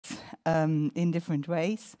in different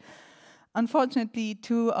ways. Unfortunately,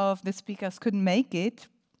 2 of the speakers couldn't make it,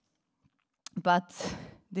 but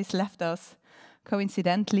this left us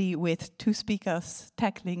coincidentally with 2 speakers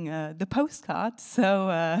tackling the postcard. So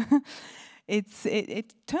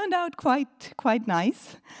it turned out quite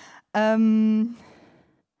nice. And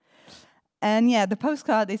yeah, the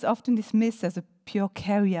postcard is often dismissed as a pure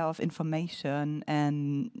carrier of information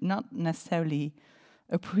and not necessarily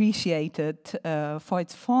appreciated for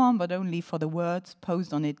its form, but only for the words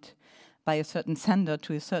posed on it by a certain sender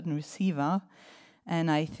to a certain receiver. And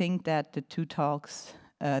I think that the 2 talks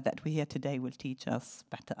that we hear today will teach us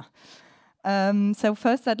better. So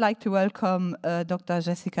first I'd like to welcome Dr.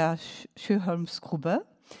 Jessica Sjöholm-Skrubbe.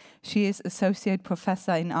 She is Associate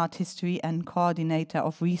Professor in Art History and Coordinator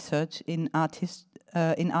of Research in Art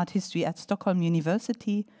History at Stockholm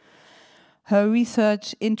University. Her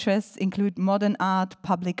research interests include modern art,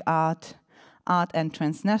 public art, art and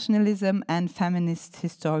transnationalism, and feminist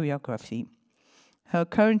historiography. Her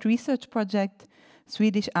current research project,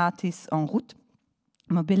 Swedish Artists en Route,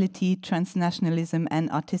 Mobility, Transnationalism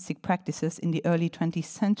and Artistic Practices in the Early 20th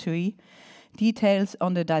Century, details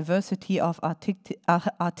on the diversity of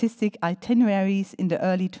artistic itineraries in the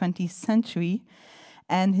early 20th century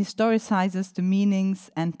and historicizes the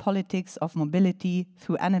meanings and politics of mobility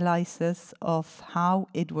through analysis of how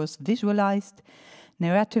it was visualized,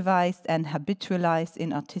 narrativized and habitualized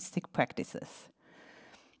in artistic practices.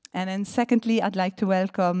 And then secondly, I'd like to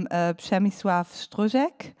welcome Przemyslaw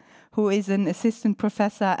Strozek, who is an assistant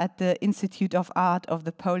professor at the Institute of Art of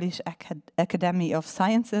the Polish Academy of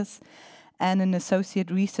Sciences and an associate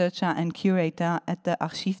researcher and curator at the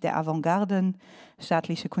Archiv der Avant-Garde,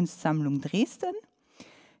 Staatliche Kunstsammlung Dresden.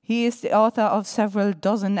 He is the author of several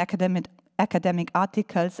dozen academic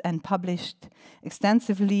articles and published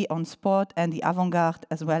extensively on sport and the avant-garde,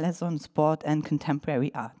 as well as on sport and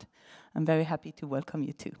contemporary art. I'm very happy to welcome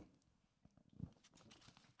you too.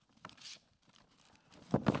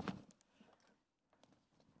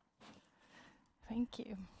 Thank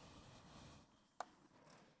you.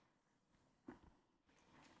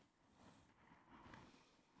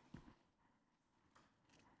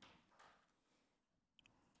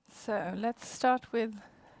 So let's start with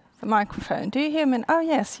the microphone. Do you hear me? Oh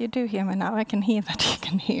yes, you do hear me now. I can hear that you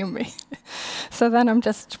can hear me. So then I'm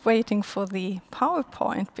just waiting for the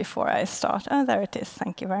PowerPoint before I start. Oh, there it is.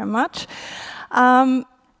 Thank you very much.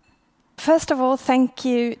 First of all, thank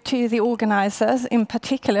you to the organizers, in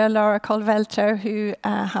particular Laura Kolvelter, who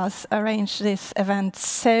has arranged this event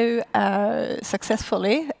so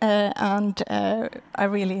successfully, and I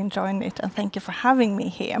really enjoyed it, and thank you for having me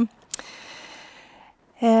here.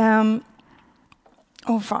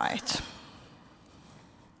 All right,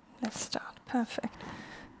 let's start. Perfect.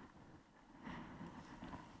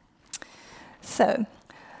 So,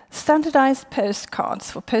 standardized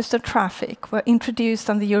postcards for postal traffic were introduced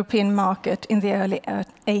on the European market in the early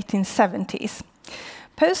 1870s.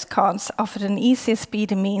 Postcards offered an easy,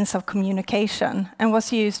 speedy means of communication and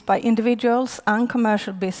was used by individuals and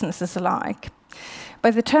commercial businesses alike. By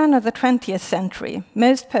the turn of the 20th century,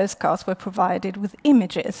 most postcards were provided with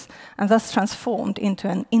images and thus transformed into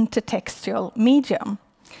an intertextual medium.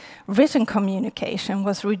 Written communication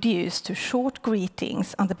was reduced to short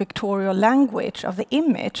greetings, and the pictorial language of the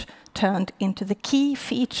image turned into the key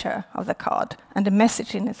feature of the card and the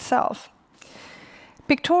message in itself.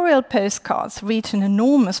 Pictorial postcards reached an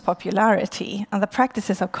enormous popularity, and the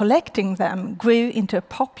practices of collecting them grew into a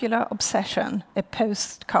popular obsession, a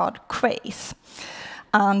postcard craze.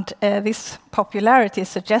 And this popularity is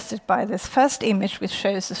suggested by this first image, which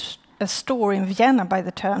shows a store in Vienna by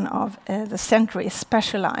the turn of the century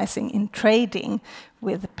specializing in trading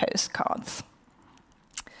with postcards.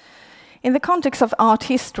 In the context of art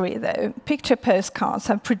history, though, picture postcards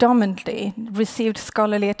have predominantly received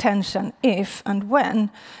scholarly attention if and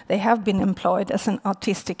when they have been employed as an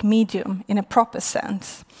artistic medium in a proper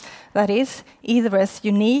sense. That is, either as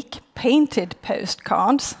unique painted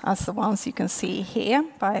postcards, as the ones you can see here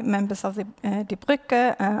by members of the Die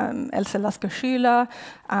Brücke, Else Lasker-Schüler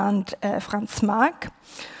and Franz Marc,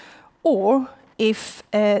 or if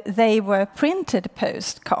they were printed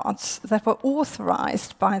postcards that were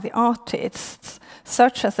authorized by the artists,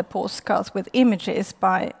 such as the postcards with images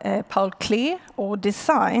by Paul Klee or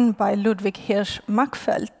design by Ludwig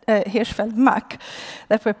Hirschfeld Mack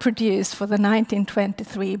that were produced for the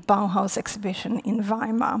 1923 Bauhaus exhibition in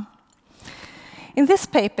Weimar. In this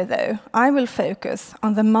paper, though, I will focus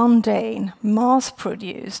on the mundane,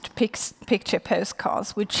 mass-produced picture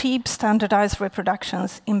postcards with cheap standardized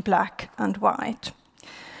reproductions in black and white.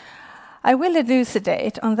 I will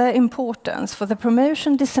elucidate on their importance for the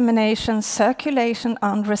promotion, dissemination, circulation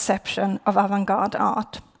and reception of avant-garde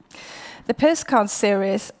art. The postcard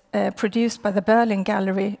series produced by the Berlin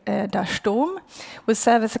gallery Der Sturm will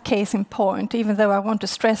serve as a case in point, even though I want to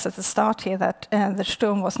stress at the start here that the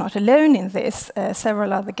Sturm was not alone in this.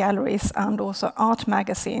 Several other galleries and also art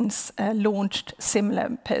magazines launched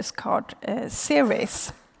similar postcard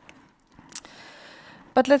series.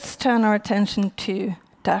 But let's turn our attention to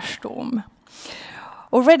Der Sturm.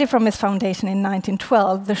 Already from its foundation in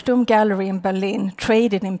 1912, the Sturm Gallery in Berlin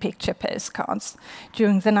traded in picture postcards.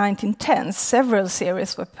 During the 1910s, several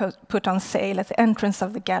series were put on sale at the entrance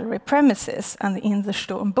of the gallery premises and in the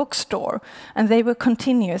Sturm bookstore, and they were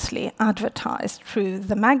continuously advertised through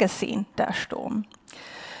the magazine Der Sturm.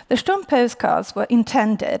 The Sturm postcards were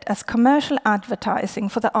intended as commercial advertising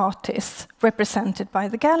for the artists represented by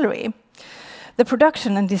the gallery. The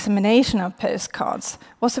production and dissemination of postcards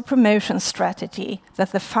was a promotion strategy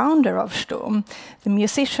that the founder of Sturm, the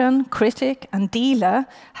musician, critic and dealer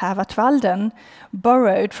Herwart Walden,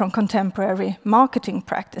 borrowed from contemporary marketing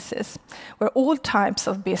practices, where all types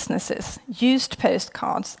of businesses used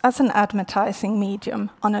postcards as an advertising medium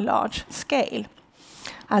on a large scale.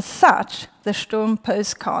 As such, the Sturm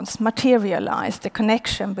postcards materialized the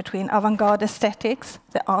connection between avant-garde aesthetics,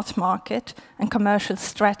 the art market, and commercial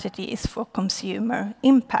strategies for consumer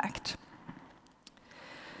impact.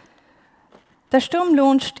 Der Sturm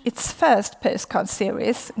launched its first postcard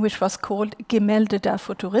series, which was called Gemälde der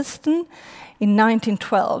Futuristen, in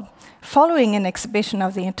 1912, following an exhibition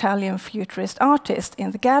of the Italian futurist artist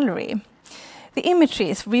in the gallery. The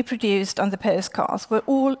images reproduced on the postcards were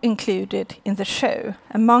all included in the show.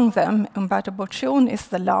 Among them, Umberto Boccioni's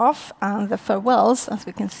The Laugh and the Farewells, as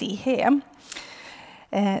we can see here.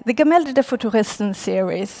 The Gemälde der Futuristen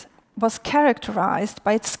series was characterized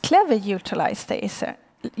by its clever utilization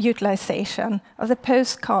of the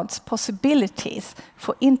postcards' possibilities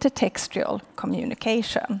for intertextual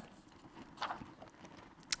communication.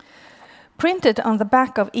 Printed on the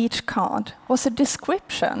back of each card was a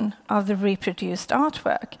description of the reproduced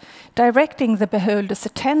artwork, directing the beholder's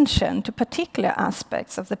attention to particular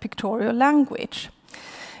aspects of the pictorial language.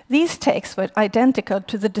 These texts were identical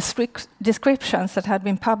to the descriptions that had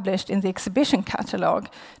been published in the exhibition catalogue,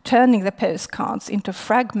 turning the postcards into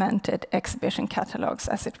fragmented exhibition catalogues,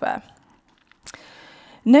 as it were.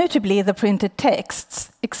 Notably, the printed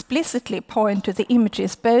texts explicitly point to the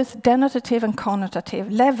image's both denotative and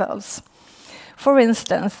connotative levels. For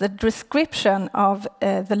instance, the description of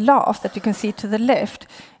the laugh that you can see to the left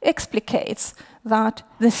explicates that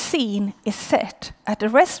the scene is set at a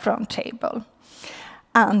restaurant table.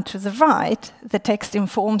 And to the right, the text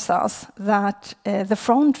informs us that the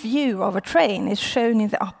front view of a train is shown in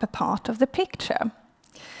the upper part of the picture.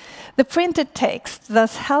 The printed text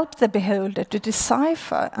thus helped the beholder to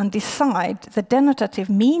decipher and decide the denotative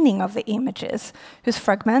meaning of the images, whose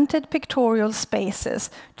fragmented pictorial spaces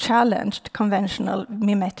challenged conventional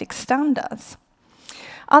mimetic standards.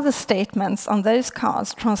 Other statements on those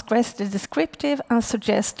cards transgress the descriptive and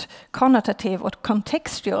suggest connotative or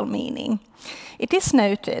contextual meaning. It is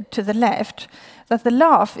noted to the left that the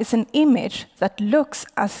laugh is an image that looks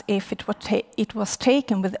as if it was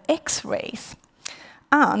taken with X-rays.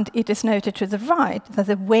 And it is noted to the right that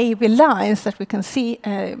the wavy lines that we can see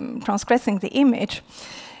transgressing the image,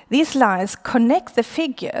 these lines connect the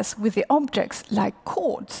figures with the objects like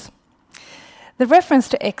chords. The reference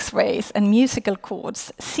to X-rays and musical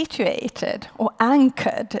chords situated or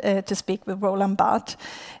anchored, to speak with Roland Barthes,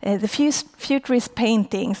 the futurist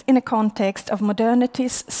paintings in a context of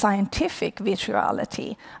modernity's scientific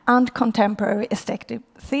visuality and contemporary aesthetic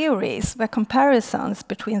theories, where comparisons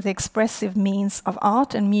between the expressive means of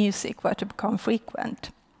art and music were to become frequent.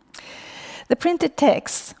 The printed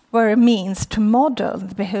texts were a means to model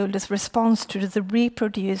the beholder's response to the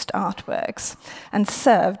reproduced artworks and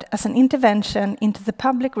served as an intervention into the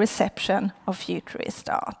public reception of futurist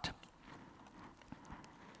art.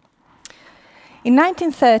 In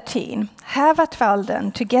 1913, Herwart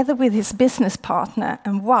Walden, together with his business partner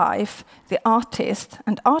and wife, the artist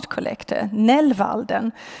and art collector Nell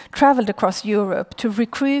Walden, traveled across Europe to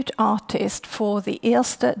recruit artists for the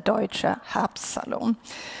Erste Deutsche Herbstsalon,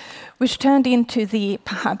 which turned into the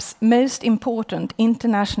perhaps most important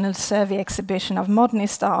international survey exhibition of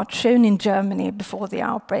modernist art shown in Germany before the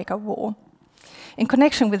outbreak of war. In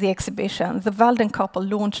connection with the exhibition, the Walden couple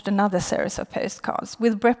launched another series of postcards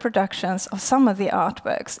with reproductions of some of the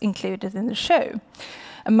artworks included in the show.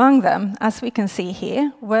 Among them, as we can see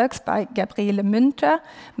here, works by Gabriele Münter,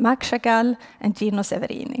 Max Chagall and Gino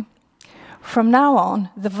Severini. From now on,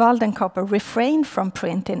 the Waldencopter refrained from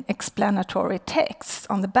printing explanatory texts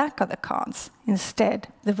on the back of the cards. Instead,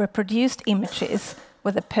 the reproduced images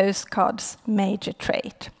were the postcard's major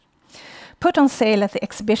trait. Put on sale at the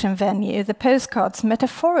exhibition venue, the postcards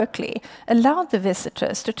metaphorically allowed the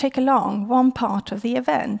visitors to take along one part of the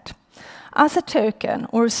event. As a token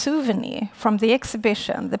or a souvenir from the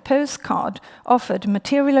exhibition, the postcard offered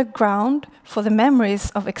material ground for the memories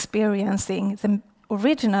of experiencing the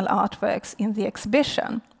original artworks in the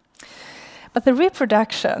exhibition. But the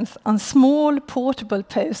reproductions on small portable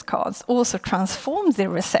postcards also transformed the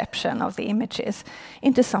reception of the images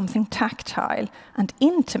into something tactile and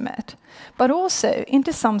intimate, but also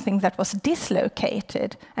into something that was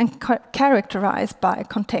dislocated and characterized by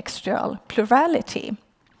contextual plurality.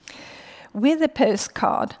 With a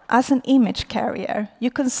postcard as an image carrier,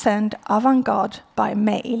 you can send avant-garde by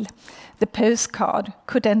mail. The postcard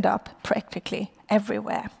could end up practically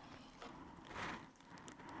everywhere.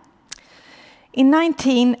 In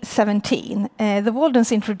 1917, the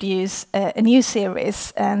Waldens introduced a new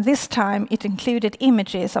series, and this time it included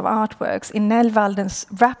images of artworks in Nell Walden's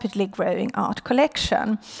rapidly growing art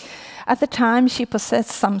collection. At the time, she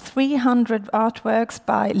possessed some 300 artworks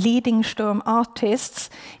by leading Sturm artists,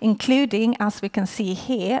 including, as we can see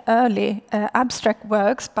here, early abstract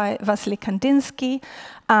works by Wassily Kandinsky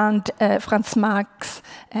and Franz Marc's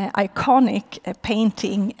iconic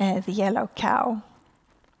painting, The Yellow Cow.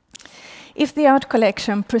 If the art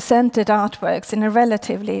collection presented artworks in a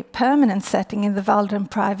relatively permanent setting in the Walden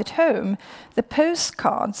private home, the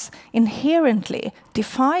postcards inherently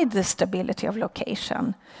defied the stability of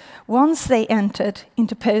location. Once they entered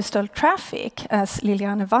into postal traffic, as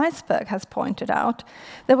Liliane Weisberg has pointed out,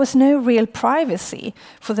 there was no real privacy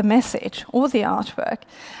for the message or the artwork,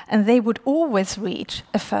 and they would always reach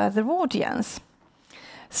a further audience.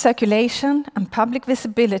 Circulation and public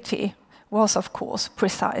visibility was, of course,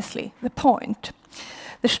 precisely the point.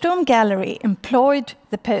 The Sturm Gallery employed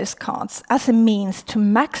the postcards as a means to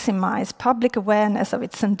maximize public awareness of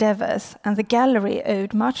its endeavors, and the gallery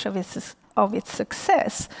owed much of its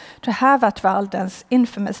success to Herwart Walden's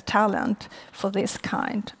infamous talent for this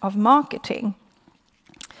kind of marketing.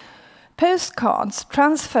 Postcards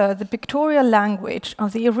transfer the pictorial language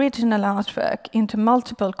of the original artwork into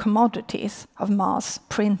multiple commodities of mass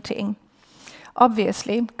printing.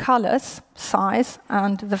 Obviously, colors, size,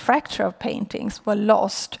 and the fracture of paintings were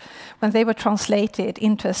lost when they were translated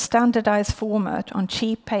into a standardized format on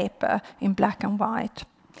cheap paper in black and white.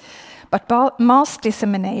 But mass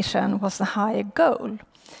dissemination was the higher goal.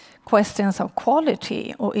 Questions of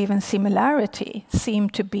quality or even similarity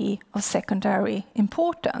seemed to be of secondary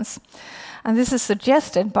importance. And this is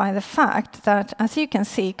suggested by the fact that, as you can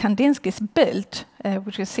see, Kandinsky's Bild,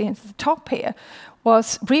 which you see at the top here,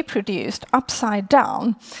 was reproduced upside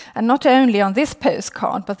down, and not only on this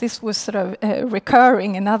postcard, but this was sort of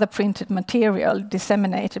recurring in other printed material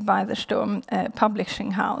disseminated by the Sturm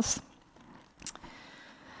publishing house.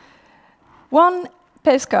 One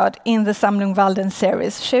postcard in the Sammlung Walden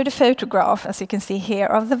series showed a photograph, as you can see here,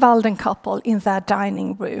 of the Walden couple in their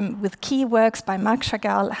dining room, with key works by Max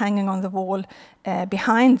Chagall hanging on the wall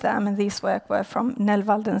behind them, and these works were from Nell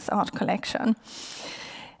Walden's art collection.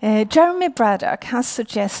 Jeremy Braddock has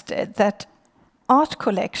suggested that art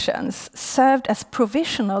collections served as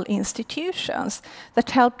provisional institutions that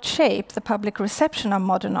helped shape the public reception of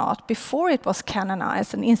modern art before it was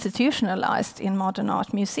canonized and institutionalized in modern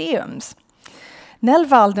art museums. Nell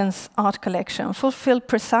Walden's art collection fulfilled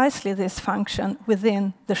precisely this function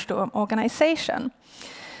within the Sturm organization.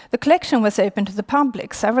 The collection was open to the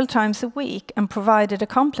public several times a week and provided a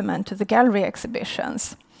complement to the gallery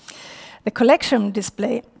exhibitions. The collection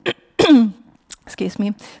display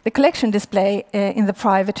the collection display in the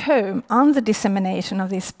private home and the dissemination of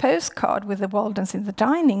this postcard with the Waldens in the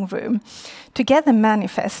dining room together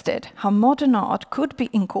manifested how modern art could be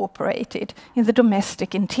incorporated in the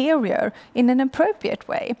domestic interior in an appropriate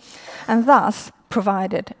way, and thus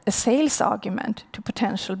provided a sales argument to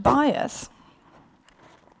potential buyers.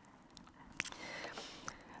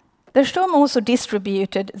 The Sturm also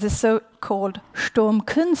distributed the so-called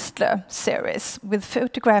Sturmkünstler series with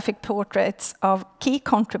photographic portraits of key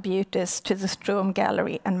contributors to the Sturm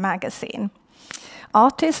Gallery and magazine.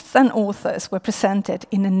 Artists and authors were presented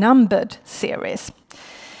in a numbered series.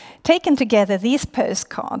 Taken together, these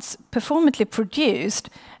postcards performantly produced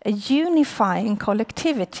a unifying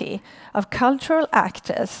collectivity of cultural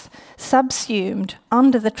actors subsumed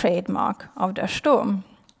under the trademark of Der Sturm.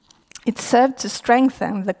 It served to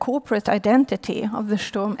strengthen the corporate identity of the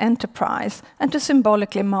Sturm enterprise and to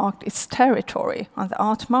symbolically mark its territory on the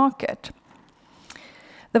art market.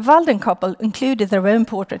 The Walden couple included their own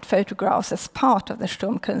portrait photographs as part of the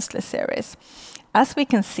Sturmkünstler series. As we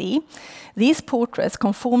can see, these portraits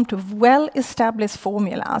conform to well-established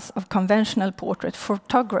formulas of conventional portrait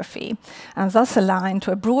photography and thus align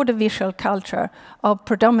to a broader visual culture of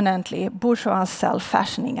predominantly bourgeois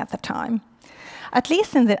self-fashioning at the time. At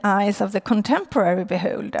least in the eyes of the contemporary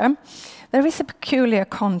beholder, there is a peculiar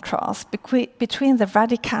contrast between the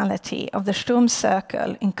radicality of the Sturm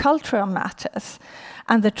circle in cultural matters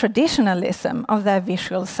and the traditionalism of their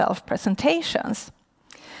visual self-presentations.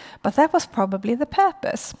 But that was probably the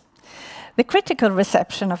purpose. The critical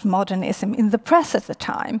reception of modernism in the press at the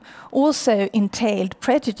time also entailed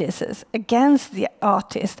prejudices against the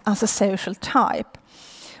artist as a social type.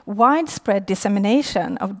 Widespread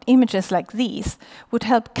dissemination of images like these would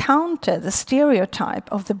help counter the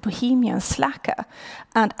stereotype of the bohemian slacker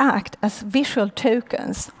and act as visual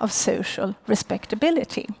tokens of social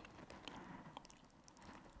respectability.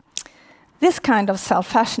 This kind of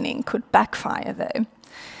self-fashioning could backfire, though.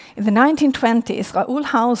 In the 1920s, Raoul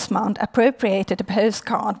Hausmann appropriated a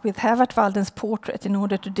postcard with Herwart Walden's portrait in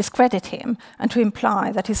order to discredit him and to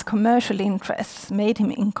imply that his commercial interests made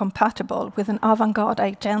him incompatible with an avant-garde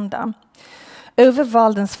agenda. Over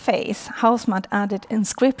Walden's face, Hausmann added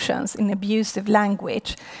inscriptions in abusive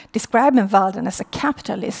language, describing Walden as a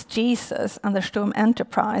capitalist Jesus and the Sturm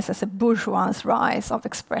enterprise as a bourgeois rise of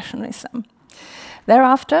expressionism.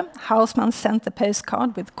 Thereafter, Hausmann sent the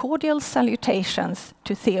postcard with cordial salutations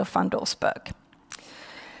to Theo van Dorsberg.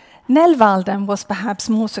 Nell Walden was perhaps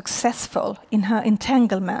more successful in her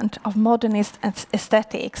entanglement of modernist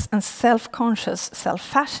aesthetics and self-conscious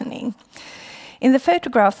self-fashioning. In the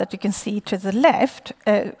photograph that you can see to the left,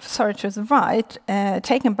 to the right,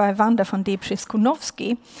 taken by Wanda von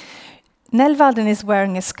Diepschitz-Kunowski, Nell Walden is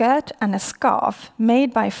wearing a skirt and a scarf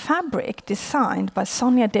made by fabric designed by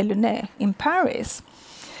Sonia Delaunay in Paris.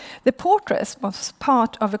 The portrait was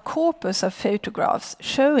part of a corpus of photographs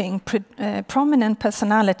showing prominent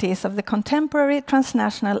personalities of the contemporary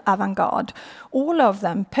transnational avant-garde, all of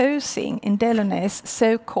them posing in Delaunay's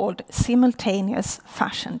so-called simultaneous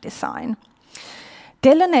fashion design.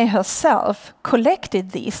 Delaunay herself collected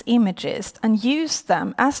these images and used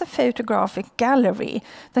them as a photographic gallery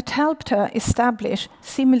that helped her establish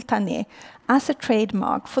simultané as a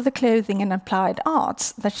trademark for the clothing and applied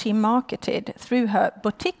arts that she marketed through her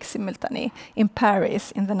boutique simultané in Paris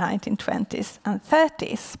in the 1920s and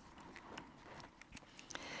 30s.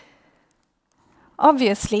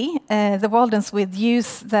 Obviously, the Waldens would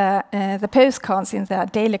use the postcards in their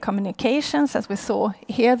daily communications, as we saw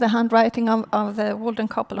here, the handwriting of the Walden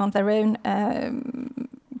couple on their own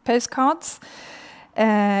postcards.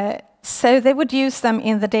 So they would use them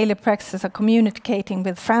in the daily practice of communicating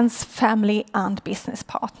with friends, family, and business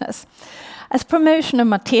partners. As promotional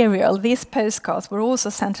material, these postcards were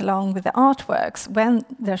also sent along with the artworks when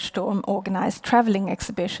the Sturm organized traveling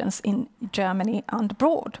exhibitions in Germany and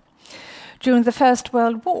abroad. During the First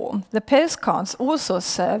World War, the postcards also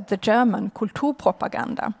served the German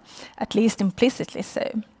Kulturpropaganda, at least implicitly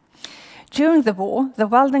so. During the war, the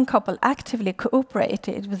Walden couple actively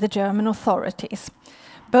cooperated with the German authorities.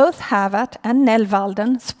 Both Herwart and Nell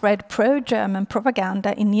Walden spread pro-German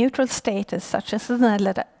propaganda in neutral states such as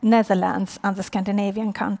the Netherlands and the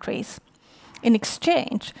Scandinavian countries. In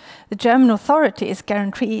exchange, the German authorities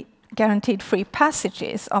guaranteed free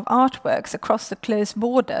passages of artworks across the closed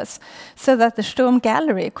borders so that the Sturm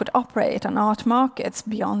Gallery could operate on art markets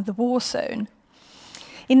beyond the war zone.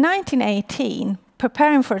 In 1918,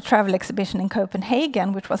 preparing for a travel exhibition in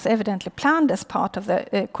Copenhagen, which was evidently planned as part of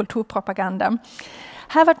the Kulturpropaganda,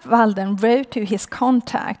 Herwart Walden wrote to his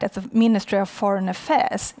contact at the Ministry of Foreign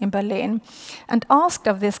Affairs in Berlin and asked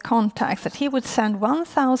of this contact that he would send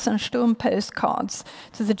 1,000 Sturm postcards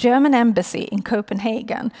to the German embassy in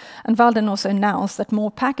Copenhagen. And Walden also announced that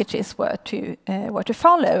more packages were to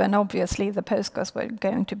follow, and obviously the postcards were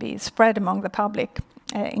going to be spread among the public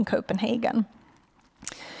in Copenhagen.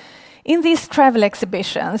 In these travel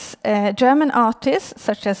exhibitions, German artists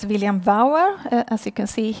such as William Bauer, as you can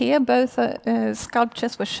see here, both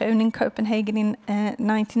sculptures were shown in Copenhagen in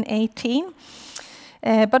 1918,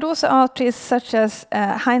 but also artists such as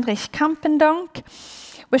Heinrich Campendonck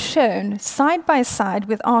were shown side by side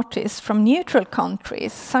with artists from neutral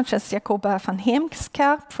countries such as Jacoba van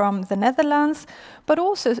Heemskerk from the Netherlands, but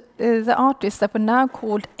also the artists that were now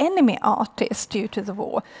called enemy artists due to the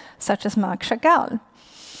war, such as Marc Chagall.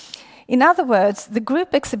 In other words, the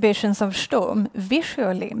group exhibitions of Sturm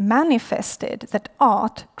visually manifested that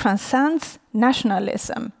art transcends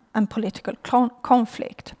nationalism and political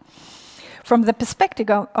conflict. From the perspective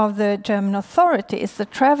of the German authorities, the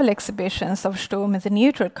travel exhibitions of Sturm in the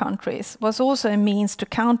neutral countries was also a means to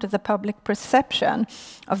counter the public perception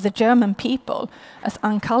of the German people as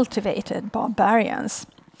uncultivated barbarians.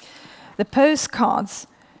 The postcards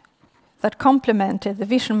that complemented the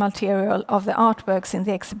visual material of the artworks in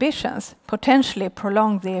the exhibitions potentially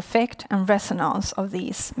prolonged the effect and resonance of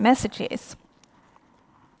these messages.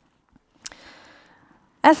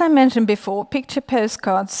 As I mentioned before, picture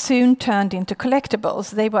postcards soon turned into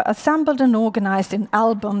collectibles. They were assembled and organized in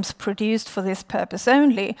albums produced for this purpose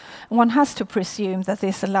only. One has to presume that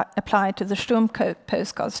this applied to the Sturm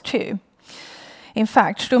postcards too. In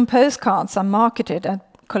fact, Sturm postcards are marketed as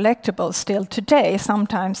collectibles still today,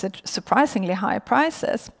 sometimes at surprisingly high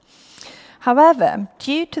prices. However,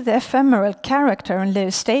 due to the ephemeral character and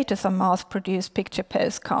low status of mass-produced picture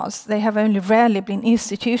postcards, they have only rarely been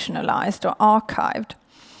institutionalized or archived.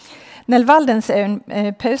 Nellwalden's own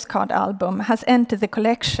postcard album has entered the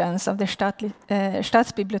collections of the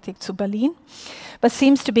Staatsbibliothek zu Berlin, but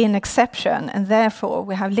seems to be an exception, and therefore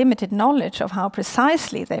we have limited knowledge of how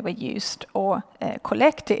precisely they were used or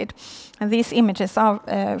collected. And these images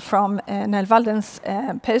are from Nellwalden's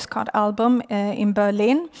postcard album in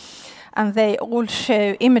Berlin, and they all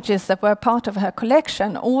show images that were part of her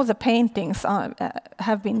collection. All the paintings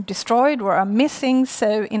have been destroyed or are missing,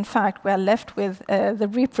 so in fact we are left with the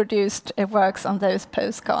reproduced works on those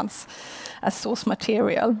postcards as source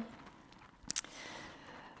material.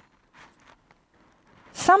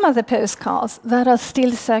 Some of the postcards that are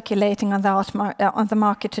still circulating on the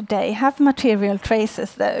market today have material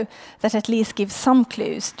traces, though, that at least give some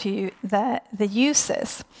clues to the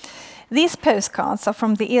uses. These postcards are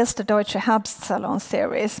from the Erste Deutsche Herbstsalon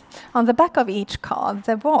series. On the back of each card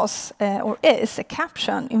there was, or is, a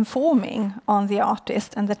caption informing on the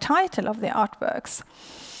artist and the title of the artworks.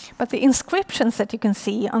 But the inscriptions that you can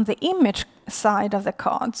see on the image side of the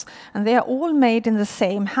cards, and they are all made in the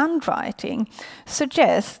same handwriting,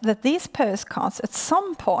 suggest that these postcards at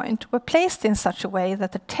some point were placed in such a way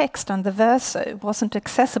that the text on the verso wasn't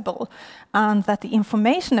accessible, and that the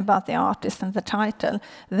information about the artist and the title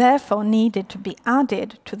therefore needed to be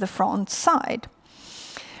added to the front side.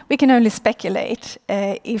 We can only speculate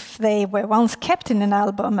if they were once kept in an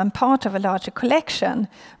album and part of a larger collection,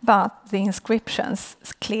 but the inscriptions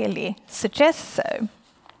clearly suggest so.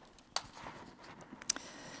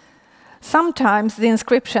 Sometimes the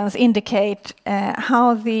inscriptions indicate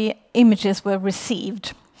how the images were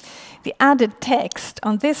received. The added text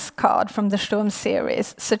on this card from the Sturm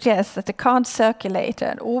series suggests that the card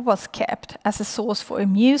circulated or was kept as a source for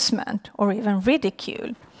amusement or even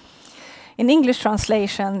ridicule. In English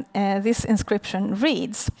translation, this inscription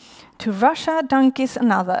reads, "To Russia, donkeys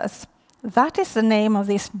and others. That is the name of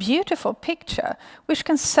this beautiful picture, which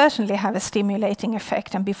can certainly have a stimulating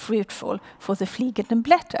effect and be fruitful for the Fliegende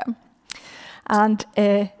Blätter." And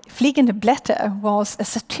Fliegende Blätter was a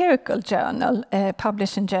satirical journal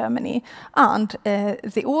published in Germany, and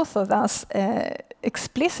the author thus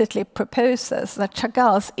explicitly proposes that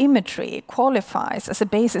Chagall's imagery qualifies as a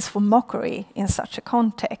basis for mockery in such a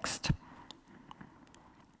context.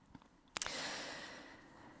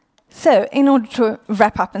 So, in order to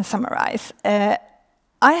wrap up and summarize,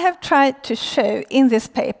 I have tried to show in this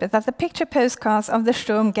paper that the picture postcards of the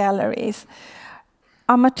Sturm galleries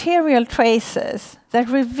are material traces that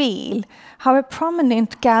reveal how a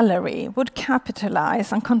prominent gallery would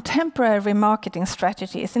capitalize on contemporary marketing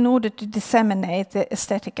strategies in order to disseminate the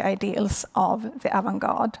aesthetic ideals of the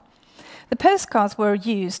avant-garde. The postcards were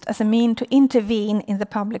used as a means to intervene in the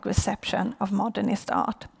public reception of modernist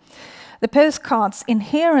art. The postcards'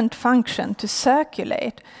 inherent function to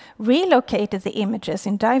circulate relocated the images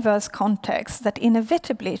in diverse contexts that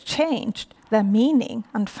inevitably changed their meaning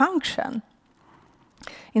and function.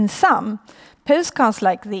 In sum, postcards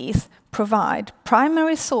like these provide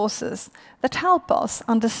primary sources that help us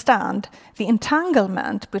understand the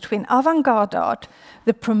entanglement between avant-garde art,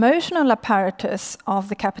 the promotional apparatus of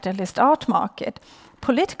the capitalist art market,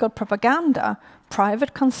 political propaganda,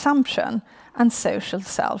 private consumption, and social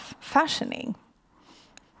self-fashioning.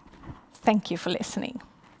 Thank you for listening.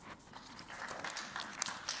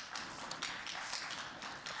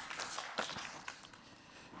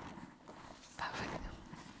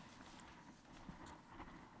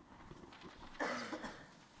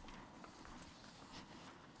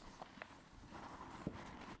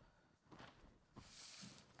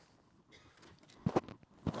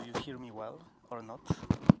 Do you hear me well or not?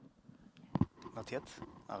 Not yet?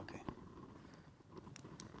 Okay.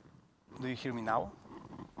 Do you hear me now?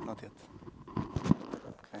 Not yet.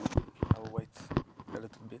 Okay, I'll wait a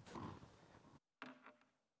little bit.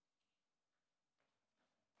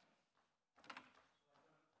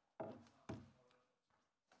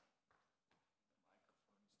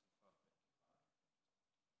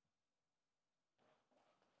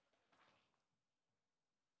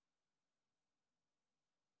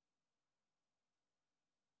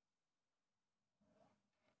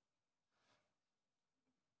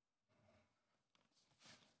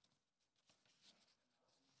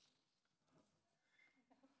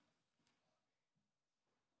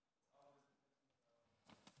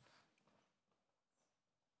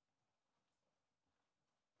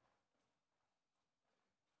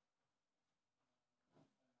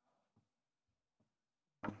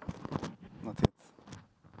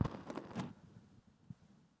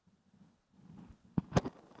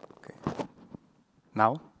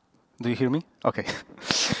 Now? Do you hear me? Okay.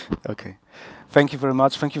 Okay. Thank you very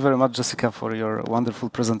much. Thank you very much, Jessica, for your wonderful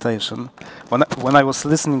presentation. When I was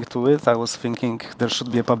listening to it, I was thinking there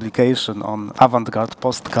should be a publication on avant-garde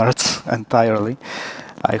postcards entirely.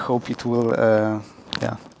 I hope it will,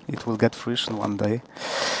 it will get fruition one day.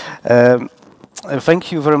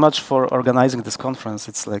 Thank you very much for organizing this conference.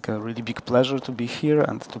 It's like a really big pleasure to be here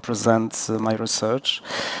and to present my research.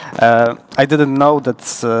 I didn't know that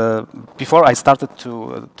before I started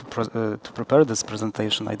to prepare this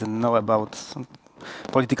presentation, I didn't know about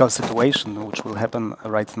political situation which will happen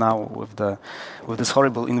right now with this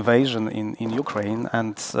horrible invasion in Ukraine.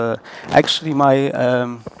 And actually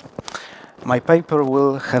my paper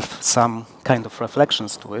will have some kind of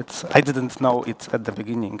reflections to it. I didn't know it at the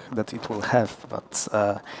beginning that it will have, but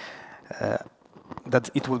that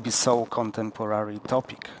it will be so contemporary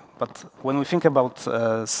topic. But when we think about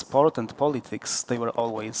sport and politics, they were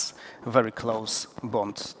always very close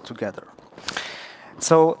bond together.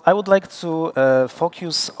 So I would like to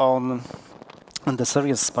focus on the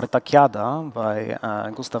series Spartakiada by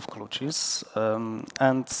Gustav Klucis,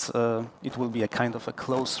 and it will be a kind of a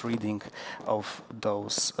close reading of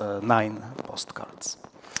those 9 postcards.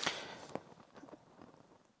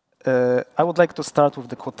 I would like to start with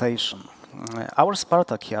the quotation. Our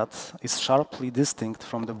Spartakiad is sharply distinct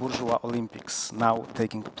from the bourgeois Olympics now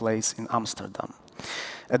taking place in Amsterdam.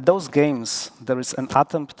 At those games, there is an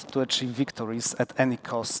attempt to achieve victories at any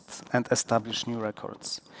cost and establish new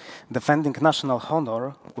records. Defending national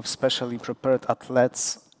honor with specially prepared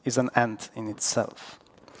athletes is an end in itself.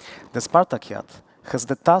 The Spartakiad has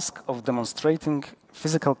the task of demonstrating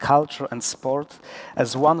physical culture and sport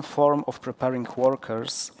as one form of preparing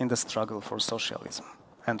workers in the struggle for socialism.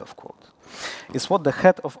 End of quote. Is what the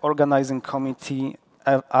head of organizing committee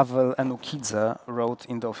Avel Enukidze wrote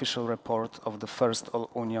in the official report of the first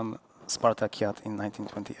All-Union Spartakiad in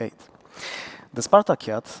 1928. The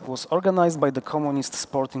Spartakiad was organized by the communist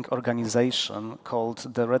sporting organization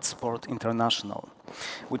called the Red Sport International,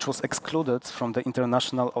 which was excluded from the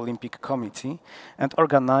International Olympic Committee and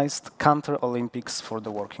organized counter-Olympics for the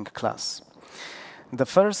working class. The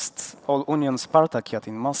first All-Union Spartakiad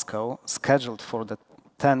in Moscow, scheduled for the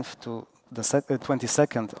 10th to the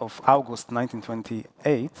 22nd of August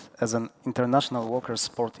 1928 as an international workers'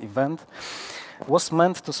 sport event, was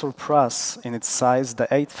meant to surpass in its size the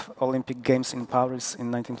 8th Olympic Games in Paris in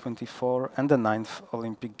 1924 and the 9th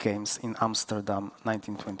Olympic Games in Amsterdam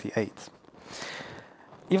 1928.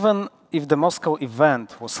 Even if the Moscow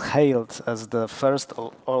event was hailed as the first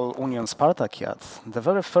All-Union Spartakiad, the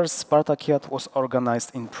very first Spartakiad was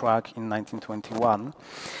organized in Prague in 1921,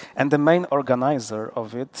 and the main organizer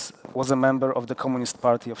of it was a member of the Communist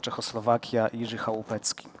Party of Czechoslovakia, Jiří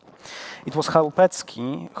Chaloupecki. It was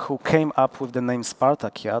Chaloupecki who came up with the name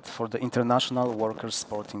Spartakiad for the international workers'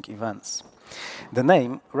 sporting events. The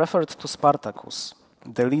name referred to Spartacus,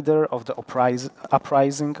 the leader of the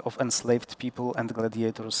uprising of enslaved people and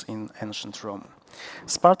gladiators in ancient Rome.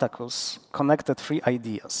 Spartacus connected 3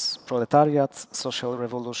 ideas: proletariat, social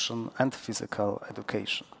revolution, and physical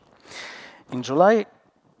education. In July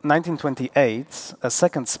 1928, a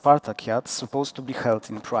second Spartakiad supposed to be held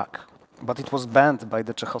in Prague, but it was banned by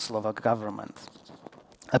the Czechoslovak government.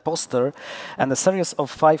 A poster and a series of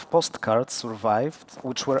 5 postcards survived,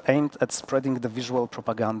 which were aimed at spreading the visual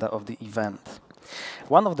propaganda of the event.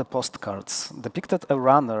 One of the postcards depicted a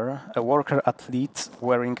runner, a worker athlete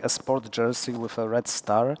wearing a sport jersey with a red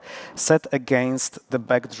star, set against the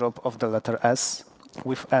backdrop of the letter S,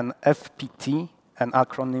 with an FPT, an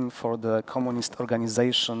acronym for the communist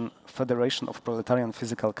organization Federation of Proletarian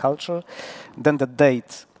Physical Culture, then the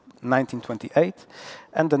date 1928,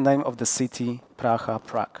 and the name of the city,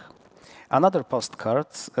 Prague. Another postcard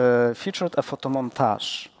featured a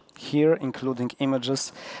photomontage, here including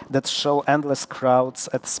images that show endless crowds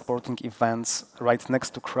at sporting events right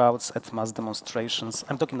next to crowds at mass demonstrations.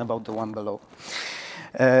 I'm talking about the one below.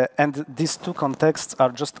 And these 2 contexts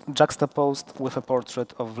are just juxtaposed with a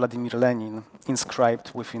portrait of Vladimir Lenin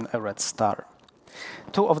inscribed within a red star.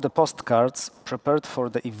 2 of the postcards prepared for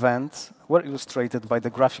the event were illustrated by the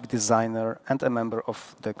graphic designer and a member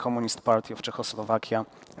of the Communist Party of Czechoslovakia,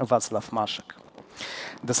 Václav Mašek.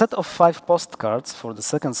 The set of 5 postcards for the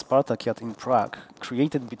second Spartakiad in Prague,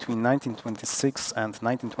 created between 1926 and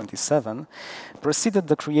 1927, preceded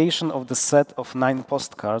the creation of the set of 9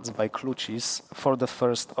 postcards by Klucis for the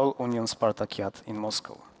first All-Union Spartakiad in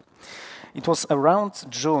Moscow. It was around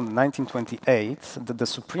June 1928 that the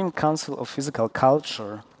Supreme Council of Physical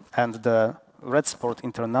Culture and the Red Sport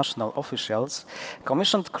International officials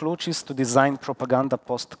commissioned Klucis to design propaganda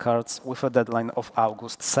postcards with a deadline of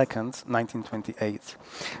August 2nd, 1928,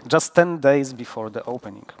 just 10 days before the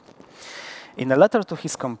opening. In a letter to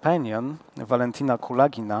his companion, Valentina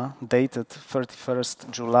Kulagina, dated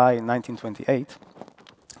 31st July 1928,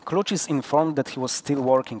 Klucis informed that he was still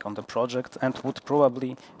working on the project and would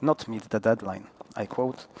probably not meet the deadline. I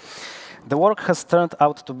quote, "The work has turned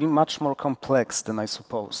out to be much more complex than I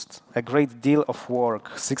supposed. A great deal of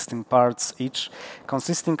work, 16 parts each,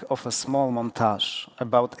 consisting of a small montage.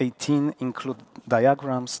 About 18 include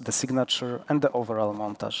diagrams, the signature, and the overall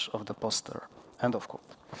montage of the poster." End of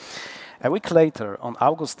quote. A week later, on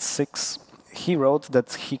August 6, he wrote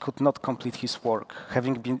that he could not complete his work,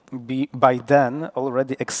 having by then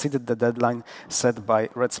already exceeded the deadline set by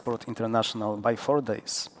Red Sport International by 4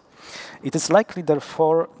 days. It is likely,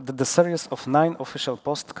 therefore, that the series of 9 official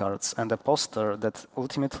postcards and a poster that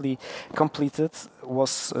ultimately completed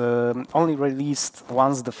was only released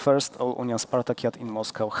once the first All-Union Spartakiad in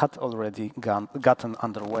Moscow had already gotten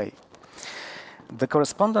underway. The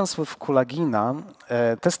correspondence with Kulagina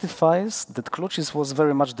testifies that Klucis was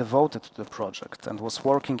very much devoted to the project and was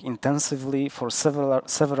working intensively for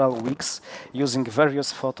several weeks using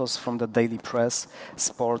various photos from the daily press,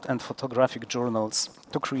 sport and photographic journals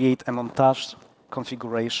to create a montage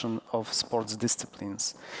configuration of sports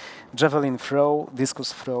disciplines: javelin throw,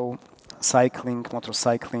 discus throw, cycling,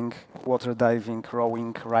 motorcycling, water diving,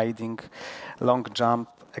 rowing, riding, long jump,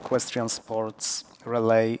 equestrian sports,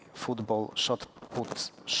 relay, football, shot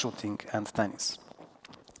put, shooting, and tennis.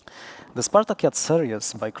 The Spartakiad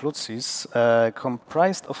series by Klucis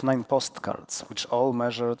comprised of 9 postcards, which all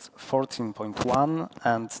measured 14.1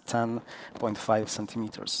 and 10.5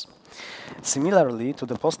 centimeters. Similarly to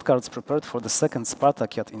the postcards prepared for the second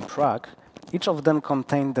Spartakiad in Prague, each of them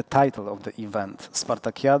contained the title of the event,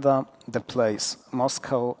 Spartakiada, the place,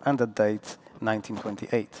 Moscow, and the date,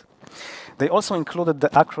 1928. They also included the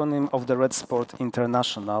acronym of the Red Sport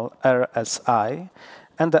International, RSI,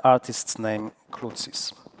 and the artist's name,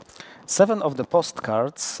 Klucis. 7 of the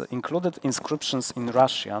postcards included inscriptions in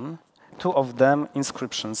Russian, 2 of them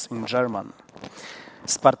inscriptions in German.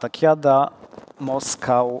 Spartakiada,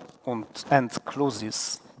 Moscow, and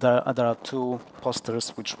Klucis. There are 2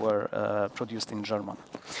 posters which were produced in German.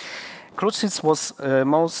 Klucis was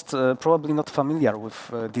most probably not familiar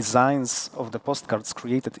with designs of the postcards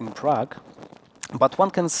created in Prague, but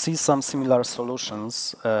one can see some similar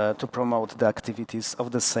solutions to promote the activities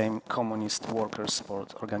of the same communist workers'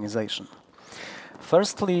 sport organization.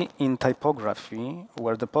 Firstly, in typography,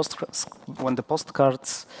 when the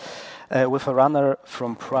postcards with a runner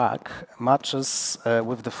from Prague matches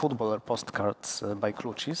with the footballer postcards by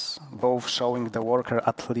Klucis, both showing the worker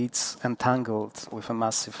athletes entangled with a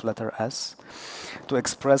massive letter S, to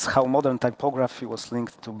express how modern typography was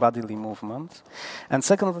linked to bodily movement. And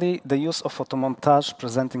secondly, the use of photomontage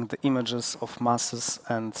presenting the images of masses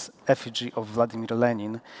and effigy of Vladimir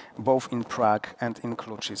Lenin, both in Prague and in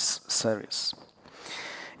Klucis' series.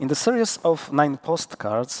 In the series of 9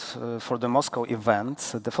 postcards for the Moscow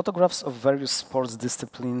event, the photographs of various sports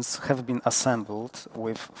disciplines have been assembled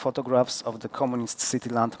with photographs of the communist city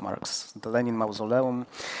landmarks, the Lenin Mausoleum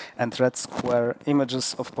and Red Square,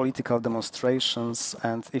 images of political demonstrations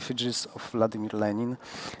and effigies of Vladimir Lenin,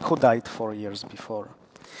 who died 4 years before.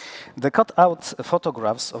 The cut-out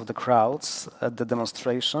photographs of the crowds at the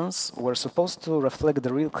demonstrations were supposed to reflect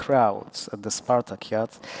the real crowds at the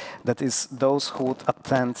Spartakiad, that is, those who would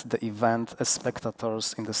attend the event as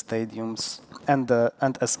spectators in the stadiums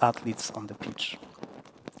and as athletes on the pitch.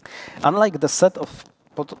 Unlike the set of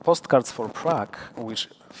postcards for Prague, which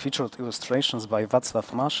featured illustrations by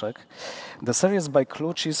Václav Mašek, the series by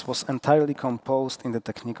Klucis was entirely composed in the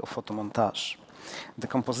technique of photomontage. The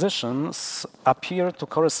compositions appear to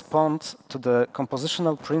correspond to the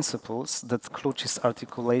compositional principles that Klucis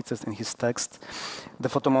articulated in his text, the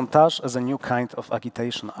photomontage as a new kind of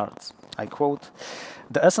agitation art. I quote,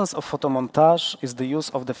 "The essence of photomontage is the use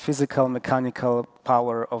of the physical mechanical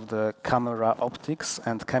power of the camera optics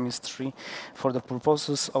and chemistry for the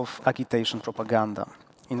purposes of agitation propaganda.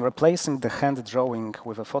 In replacing the hand drawing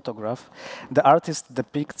with a photograph, the artist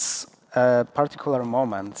depicts a particular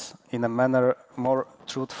moment in a manner more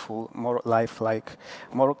truthful, more lifelike,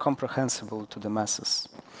 more comprehensible to the masses.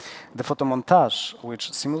 The photomontage,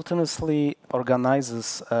 which simultaneously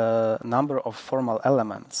organizes a number of formal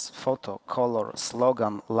elements, photo, color,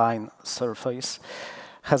 slogan, line, surface,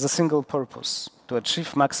 has a single purpose, to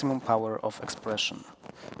achieve maximum power of expression.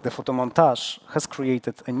 The photomontage has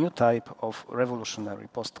created a new type of revolutionary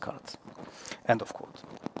postcard." End of quote.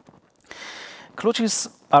 Klucis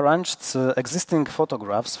arranged existing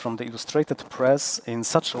photographs from the illustrated press in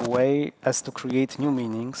such a way as to create new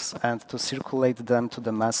meanings and to circulate them to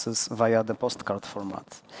the masses via the postcard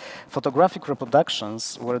format. Photographic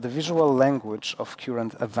reproductions were the visual language of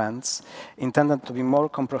current events, intended to be more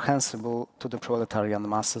comprehensible to the proletarian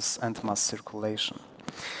masses and mass circulation.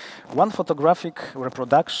 One photographic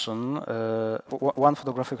reproduction, a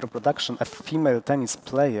female tennis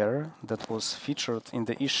player that was featured in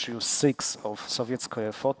the issue 6 of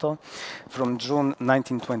Sovietskoye Photo from June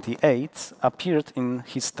 1928, appeared in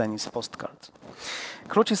his tennis postcard.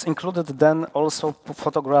 Klucis included then also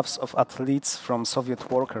photographs of athletes from Soviet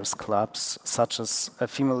workers' clubs, such as a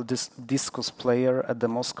female discus player at the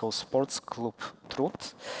Moscow Sports Club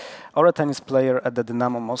Trud, or a tennis player at the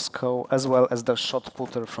Dynamo Moscow, as well as the shot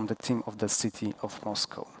putter from the team of the city of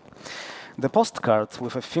Moscow. The postcard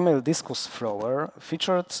with a female discus thrower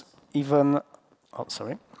featured even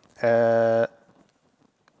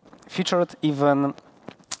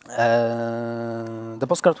the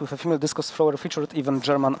postcard with a female discus thrower featured even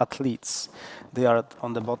German athletes. They are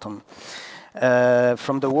on the bottom.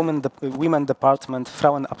 From the women department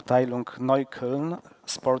Frauenabteilung Neukölln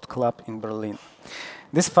Sport Club in Berlin.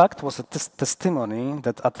 This fact was a testimony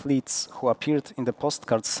that athletes who appeared in the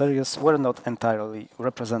postcard series were not entirely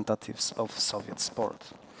representatives of Soviet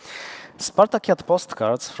sport. Spartakiad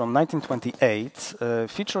postcards from 1928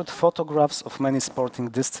 featured photographs of many sporting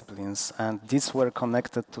disciplines, and these were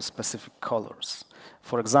connected to specific colors.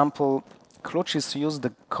 For example, Klucis used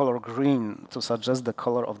the color green to suggest the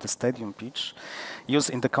color of the stadium pitch, used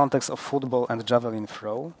in the context of football and javelin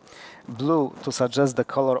throw, blue to suggest the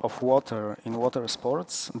color of water in water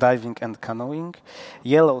sports, diving and canoeing,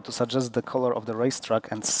 yellow to suggest the color of the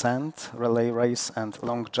racetrack and sand, relay race and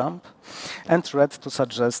long jump, and red to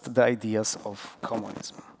suggest the ideas of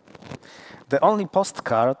communism. The only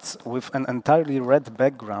postcard with an entirely red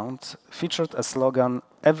background featured a slogan,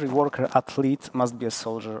 "Every worker athlete must be a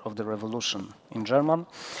soldier of the revolution" in German,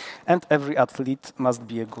 and "Every athlete must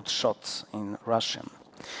be a good shot" in Russian.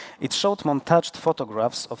 It showed montaged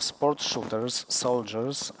photographs of sport shooters,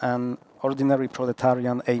 soldiers, and ordinary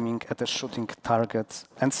proletarian aiming at a shooting target,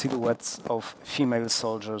 and silhouettes of female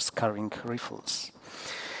soldiers carrying rifles.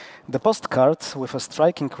 The postcard, with a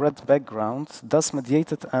striking red background, thus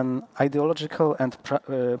mediated an ideological and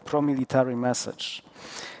pro-military message.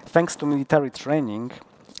 Thanks to military training,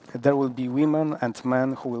 there will be women and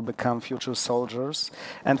men who will become future soldiers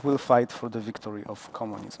and will fight for the victory of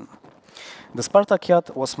communism. The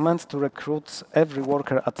Spartakiad was meant to recruit every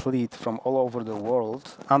worker athlete from all over the world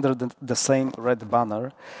under the same red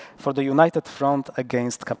banner for the united front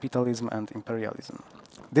against capitalism and imperialism.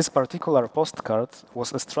 This particular postcard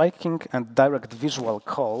was a striking and direct visual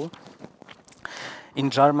call in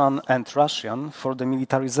German and Russian for the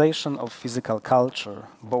militarization of physical culture,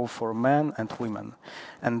 both for men and women,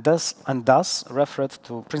 and thus referred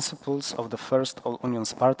to principles of the first All-Union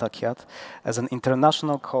Spartakiad as an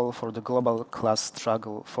international call for the global class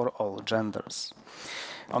struggle for all genders.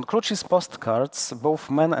 On Klucis postcards, both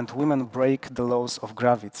men and women break the laws of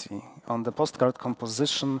gravity. On the postcard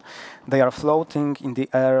composition, they are floating in the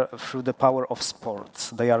air through the power of sport.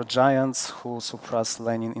 They are giants who surpass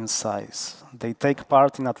Lenin in size. They take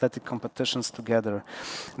part in athletic competitions together.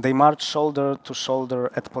 They march shoulder to shoulder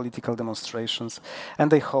at political demonstrations,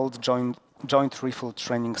 and they hold joint rifle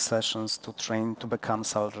training sessions to train to become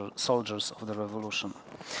soldiers of the revolution.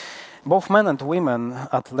 Both men and women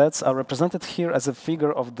athletes are represented here as a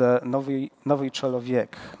figure of the Nowy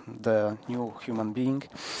Człowiek, the new human being,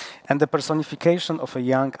 and the personification of a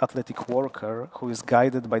young athletic worker who is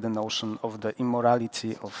guided by the notion of the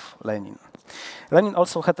immorality of Lenin. Lenin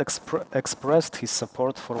also had expressed his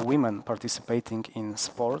support for women participating in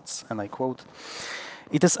sports, and I quote,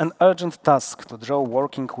 "It is an urgent task to draw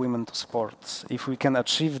working women to sports. If we can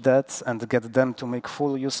achieve that and get them to make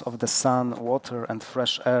full use of the sun, water, and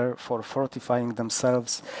fresh air for fortifying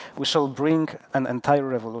themselves, we shall bring an entire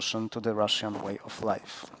revolution to the Russian way of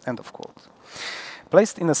life." End of quote.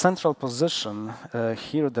 Placed in a central position,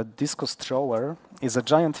 here the discus thrower is a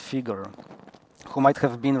giant figure who might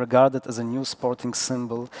have been regarded as a new sporting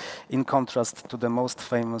symbol in contrast to the most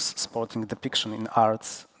famous sporting depiction in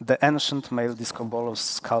art, the ancient male disco ball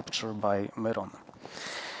sculpture by Myron.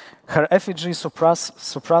 Her effigy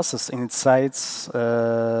surpasses in its size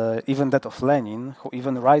even that of Lenin, who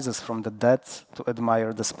even rises from the dead to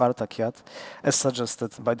admire the Spartakiad, as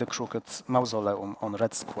suggested by the crooked mausoleum on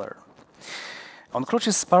Red Square. On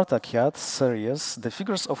Klucis Spartakiad series, the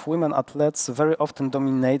figures of women athletes very often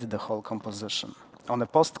dominate the whole composition. on a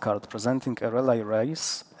postcard presenting a relay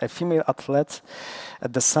race, a female athlete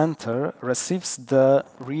at the center receives the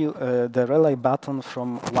relay baton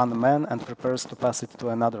from one man and prepares to pass it to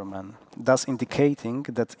another man, thus indicating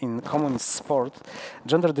that in communist sport,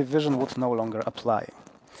 gender division would no longer apply.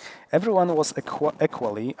 Everyone was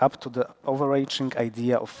equally up to the overarching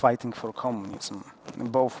idea of fighting for communism.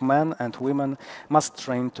 Both men and women must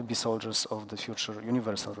train to be soldiers of the future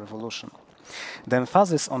universal revolution. The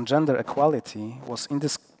emphasis on gender equality was in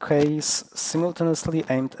this case simultaneously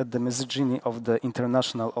aimed at the misogyny of the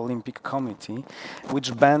International Olympic Committee,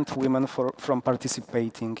 which banned women from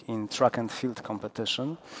participating in track and field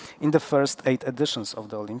competition in the first 8 editions of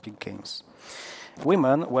the Olympic Games.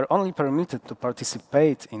 Women were only permitted to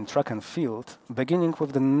participate in track and field, beginning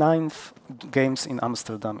with the 9th Games in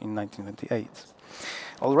Amsterdam in 1928.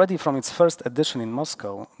 Already from its first edition in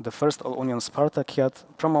Moscow, the first all-union Spartakiad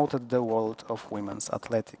promoted the world of women's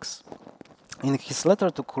athletics. In his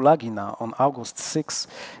letter to Kulagina on August 6,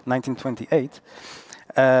 1928,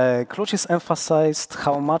 Klucis emphasized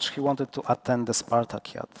how much he wanted to attend the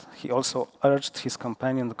Spartakiad. He also urged his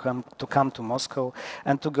companion to come to Moscow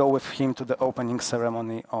and to go with him to the opening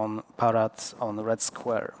ceremony on parade on Red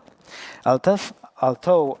Square.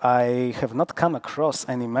 Although I have not come across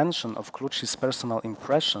any mention of Klucis' personal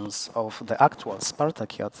impressions of the actual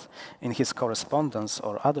Spartakiad in his correspondence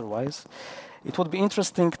or otherwise, it would be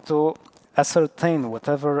interesting to ascertain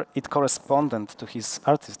whatever it corresponded to his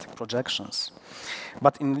artistic projections.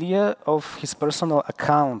 But in lieu of his personal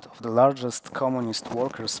account of the largest communist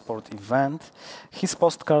worker sport event, his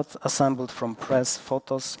postcard assembled from press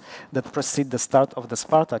photos that precede the start of the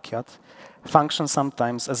Spartakiad function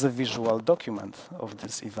sometimes as a visual document of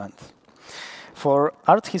this event. For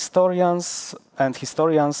art historians and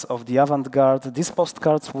historians of the avant-garde, these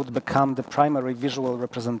postcards would become the primary visual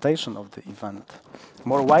representation of the event,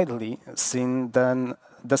 more widely seen than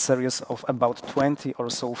the series of about 20 or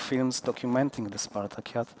so films documenting the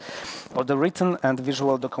Spartakiad, or the written and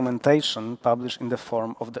visual documentation published in the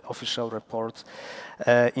form of the official report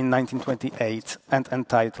in 1928 and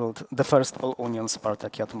entitled The First All-Union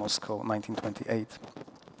Spartakiad Moscow 1928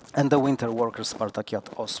 and the Winter Workers Spartakiad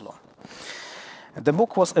Oslo. The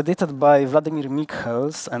book was edited by Vladimir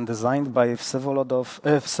Michels and designed by Vsevolod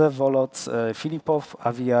Filipov,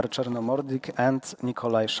 Aviar Chernomordik, and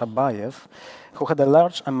Nikolai Shabayev, who had a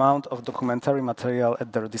large amount of documentary material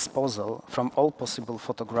at their disposal from all possible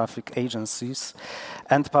photographic agencies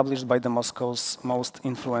and published by the Moscow's most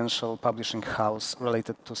influential publishing house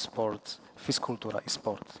related to sport, Fiskultura I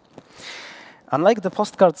Sport. Unlike the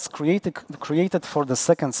postcards created for the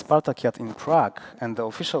second Spartakiad in Prague and the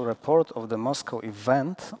official report of the Moscow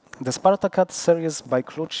event, the Spartakiad series by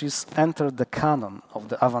Klucis entered the canon of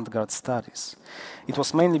the avant-garde studies. It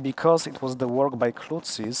was mainly because it was the work by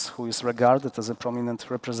Klucis who is regarded as a prominent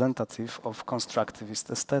representative of constructivist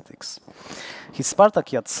aesthetics. His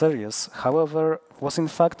Spartakiad series, however, was in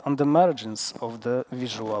fact on the margins of the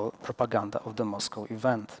visual propaganda of the Moscow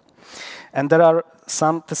event. And there are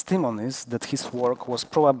some testimonies that his work was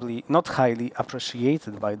probably not highly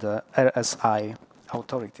appreciated by the RSI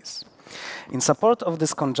authorities. In support of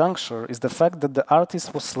this conjuncture is the fact that the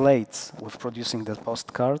artist was late with producing the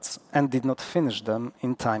postcards and did not finish them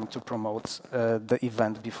in time to promote the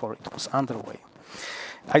event before it was underway.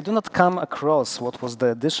 I do not come across what was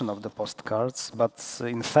the edition of the postcards, but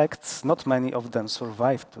in fact, not many of them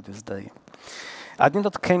survived to this day. I did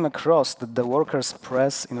not come across that the workers'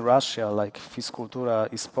 press in Russia, like Fiskultura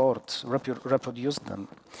I Sport, reproduced them,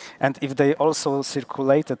 and if they also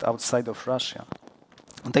circulated outside of Russia.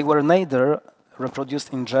 They were neither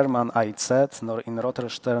reproduced in German AIZ, nor in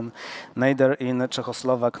Rotterstern, neither in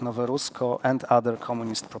Czechoslovak Nowe Rusko and other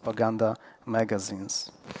communist propaganda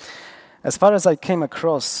magazines. As far as I came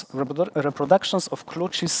across, reproductions of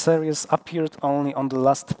Klucis' series appeared only on the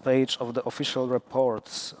last page of the official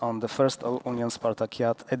reports on the first All-Union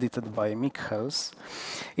Spartakiad edited by Michels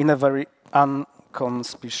in a very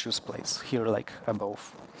inconspicuous place, here like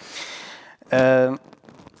above.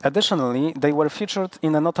 Additionally, they were featured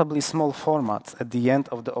in a notably small format at the end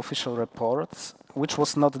of the official report, which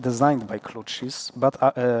was not designed by Klucis, but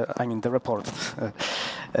the report,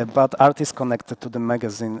 but artists connected to the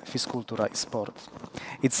magazine Fiskultura I Sport.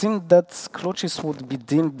 It seemed that Klucis would be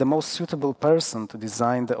deemed the most suitable person to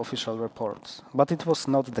design the official report, but it was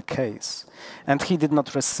not the case, and he did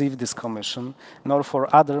not receive this commission, nor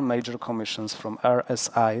for other major commissions from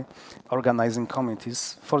RSI organizing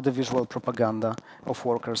committees for the visual propaganda of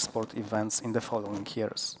worker sport events in the following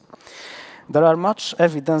years. There are much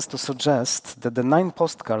evidence to suggest that the 9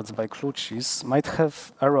 postcards by Klucis might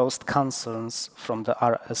have aroused concerns from the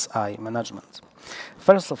RSI management.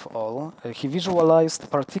 First of all, he visualized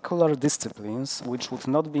particular disciplines which would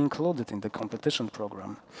not be included in the competition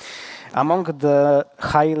program. Among the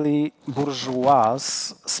highly bourgeois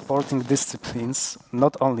sporting disciplines,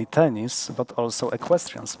 not only tennis, but also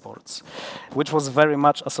equestrian sports, which was very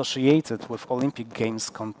much associated with Olympic Games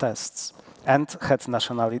contests and had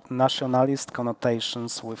nationalist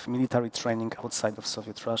connotations with military training outside of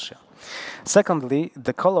Soviet Russia. Secondly,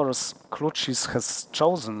 the colors Klucis has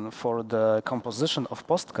chosen for the composition of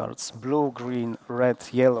postcards, blue, green, red,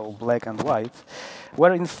 yellow, black and white,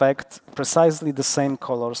 were in fact precisely the same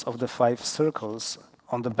colors of the 5 circles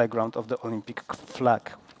on the background of the Olympic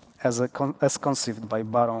flag, as conceived by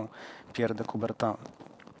Baron Pierre de Coubertin.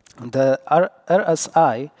 The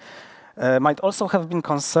RSI might also have been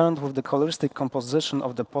concerned with the coloristic composition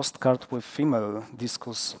of the postcard with female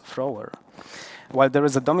discus thrower. While there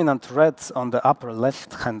is a dominant red on the upper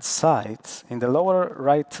left-hand side, in the lower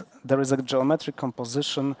right there is a geometric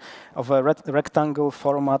composition of a rectangle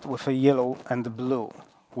format with a yellow and blue,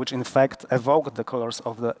 which in fact evoked the colors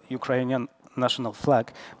of the Ukrainian national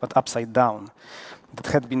flag, but upside down, that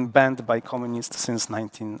had been banned by communists since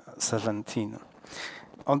 1917.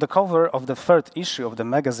 On the cover of the 3rd issue of the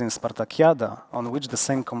magazine Spartakiada, on which the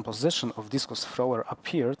same composition of discus thrower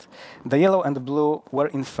appeared, the yellow and blue were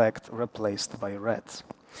in fact replaced by red.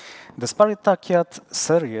 The Spartakiad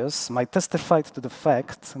series might testify to the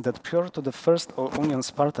fact that prior to the first All-Union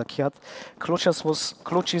Spartakiad,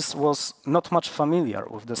 Klucis was not much familiar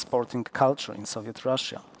with the sporting culture in Soviet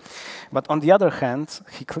Russia. But on the other hand,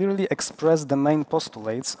 he clearly expressed the main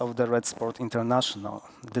postulates of the Red Sport International.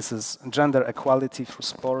 This is gender equality through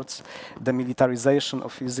sports, the militarization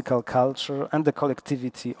of physical culture, and the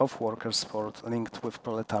collectivity of worker sport linked with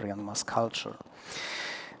proletarian mass culture.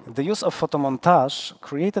 The use of photomontage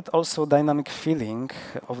created also dynamic feeling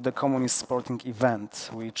of the communist sporting event,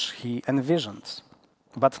 which he envisioned,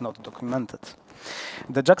 but not documented.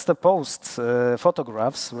 The juxtaposed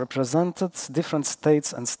photographs represented different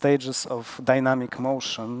states and stages of dynamic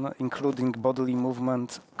motion, including bodily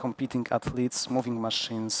movement, competing athletes, moving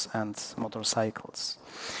machines, and motorcycles.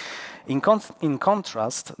 In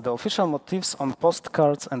contrast, the official motifs on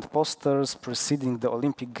postcards and posters preceding the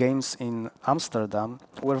Olympic Games in Amsterdam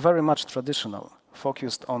were very much traditional,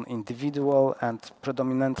 focused on individual and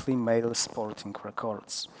predominantly male sporting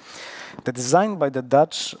records. The design by the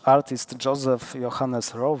Dutch artist Joseph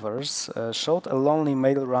Johannes Rovers showed a lonely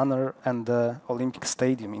male runner and the Olympic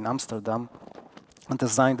Stadium in Amsterdam,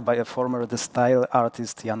 designed by a former De Stijl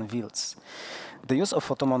artist Jan Wils. The use of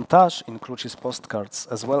photomontage in Klucis postcards,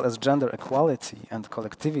 as well as gender equality and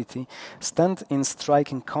collectivity, stand in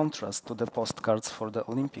striking contrast to the postcards for the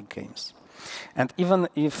Olympic Games. And even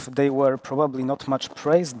if they were probably not much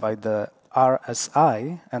praised by the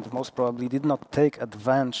RSI, and most probably did not take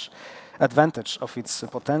advantage of its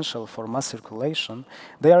potential for mass circulation,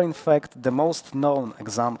 they are in fact the most known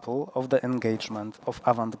example of the engagement of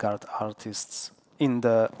avant-garde artists in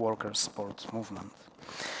the worker sport movement.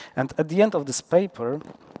 And at the end of this paper,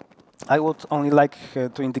 I would only like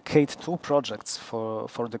to indicate 2 projects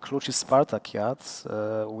for the Klucis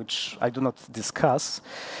Spartakiad, which I do not discuss.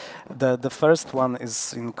 The first one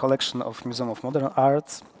is in collection of Museum of Modern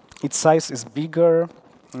Art. Its size is bigger,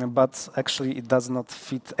 but actually it does not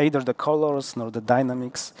fit either the colors nor the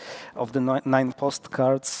dynamics of the 9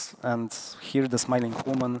 postcards. And here the smiling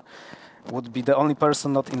woman would be the only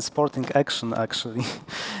person not in sporting action, actually.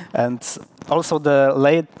 And also the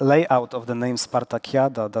layout of the name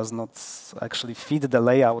Spartakiada does not actually fit the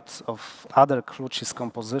layout of other Klucis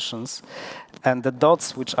compositions. And the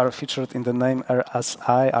dots which are featured in the name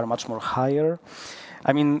RSI are much more higher.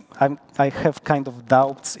 I mean, I have kind of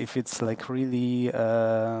doubts if it's like really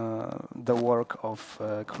the work of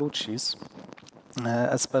Klucis,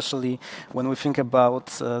 especially when we think about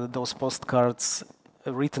those postcards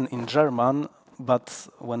written in German, but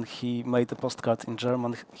when he made the postcard in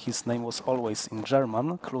German, his name was always in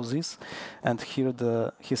German, Klucis, and here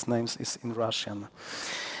his name is in Russian.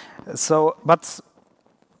 So, but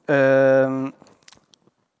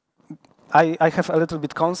I have a little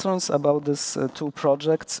bit concerns about these 2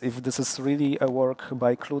 projects, if this is really a work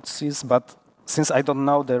by Klucis, but since I don't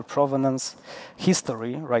know their provenance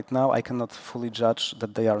history right now, I cannot fully judge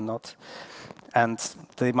that they are not. And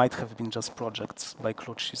they might have been just projects by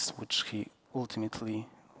Klucis, which he ultimately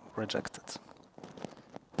rejected.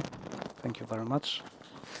 Thank you very much.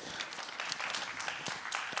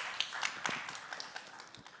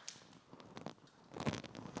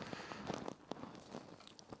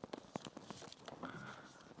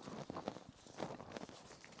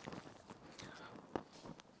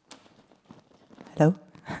 Hello.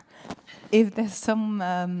 If there's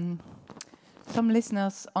some some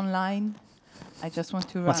listeners online, I just want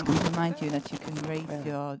to remind you that you can raise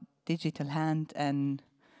your digital hand, and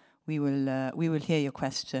we will hear your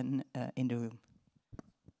question in the room.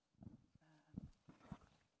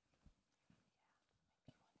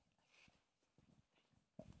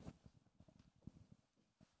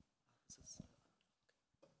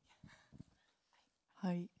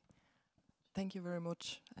 Hi. Thank you very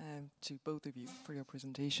much to both of you for your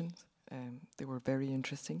presentations. They were very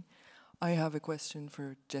interesting. I have a question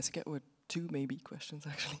for Jessica, or two maybe questions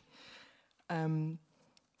actually.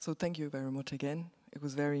 So thank you very much again. It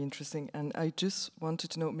was very interesting. And I just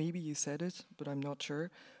wanted to know, maybe you said it, but I'm not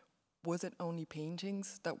sure. Was it only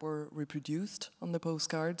paintings that were reproduced on the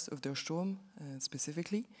postcards of Der Sturm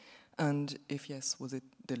specifically? And if yes, was it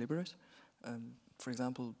deliberate? For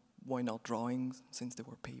example, why not drawings, since they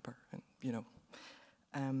were paper, and, you know.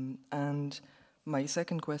 And my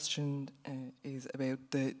second question is about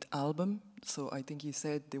the album. So I think you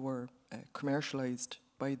said they were commercialized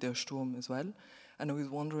by Der Sturm as well. And I was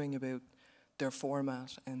wondering about their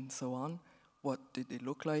format and so on. What did they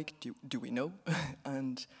look like? Do we know?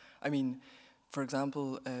 And I mean, for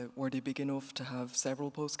example, were they big enough to have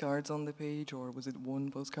several postcards on the page, or was it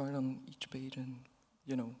one postcard on each page, and,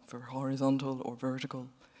 you know, for horizontal or vertical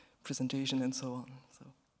presentation and so on? So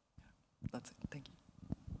yeah, that's it. Thank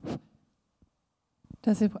you.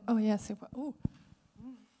 Does it? Oh yes. Oh,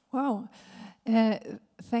 wow.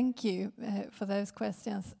 Thank you for those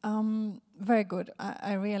questions. Very good.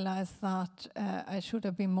 I realized that I should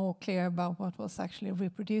have been more clear about what was actually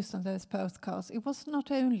reproduced on those postcards. It was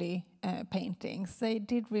not only paintings. They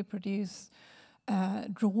did reproduce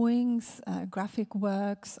drawings, graphic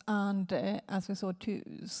works, and as we saw, two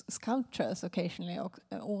sculptures occasionally.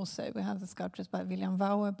 Also, we have the sculptures by William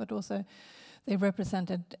Wauer, but also they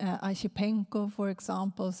represented Aichipenko, for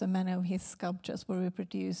example, so many of his sculptures were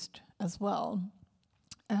reproduced as well.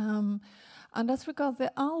 And as regards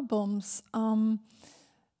the albums,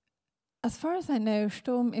 as far as I know,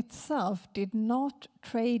 Sturm itself did not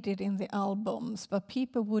trade it in the albums, but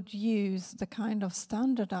people would use the kind of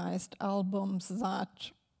standardized albums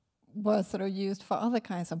that were sort of used for other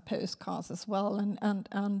kinds of postcards as well,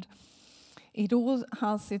 and it all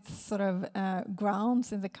has its sort of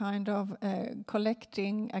grounds in the kind of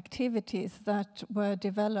collecting activities that were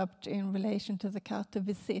developed in relation to the carte de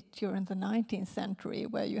visite during the 19th century,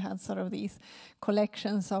 where you had sort of these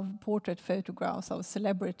collections of portrait photographs of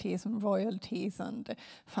celebrities and royalties and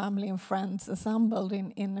family and friends assembled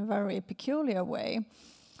in a very peculiar way.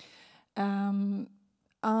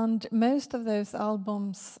 And most of those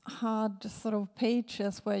albums had sort of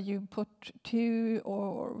pages where you put 2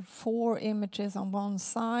 or 4 images on one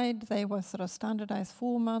side. They were sort of standardized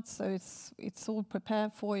formats, so it's all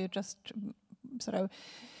prepared for you. Just sort of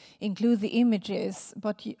include the images,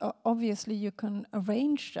 but obviously you can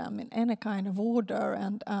arrange them in any kind of order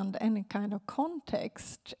and any kind of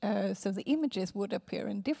context, so the images would appear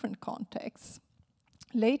in different contexts.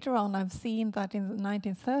 Later on, I've seen that in the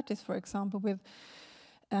 1930s, for example, with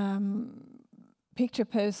picture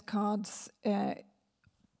postcards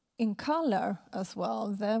in color as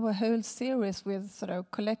well. There were whole series with sort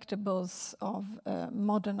of collectibles of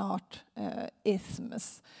modern art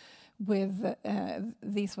isms. With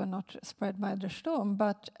these were not spread by the Sturm,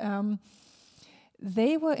 but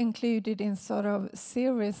they were included in sort of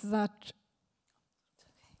series that.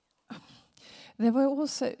 There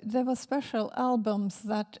were special albums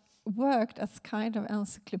that worked as kind of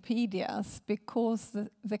encyclopedias, because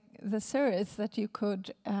the series that you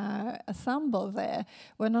could assemble there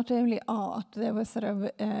were not only art, there were sort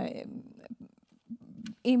of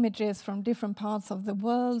images from different parts of the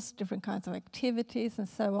world, different kinds of activities and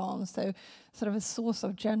so on, so sort of a source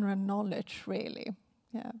of general knowledge, really.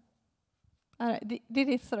 Yeah. Did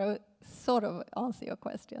it sort of answer your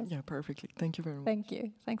question? Yeah, perfectly. Thank you very much. Thank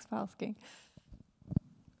you. Thanks for asking.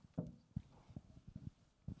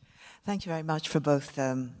 Thank you very much for both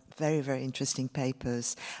very, very interesting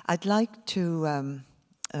papers. I'd like to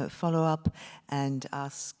follow up and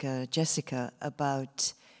ask Jessica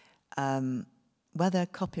about whether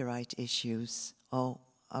copyright issues, or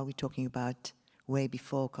are we talking about way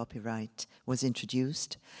before copyright was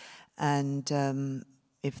introduced? And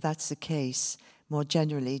if that's the case, more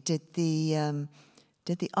generally, did the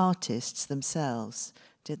artists themselves,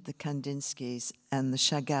 did the Kandinskys and the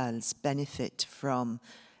Chagalls benefit from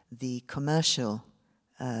the commercial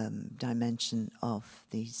dimension of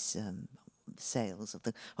these sales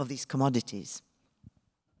of these commodities?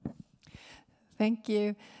 Thank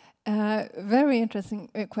you. Very interesting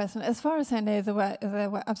question. As far as I know, there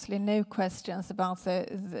were absolutely no questions about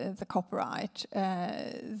the copyright.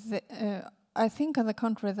 I think, on the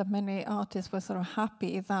contrary, that many artists were sort of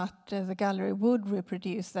happy that the gallery would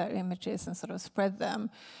reproduce their images and sort of spread them.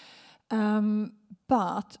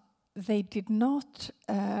 But they did not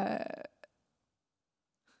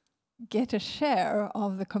get a share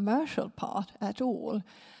of the commercial part at all.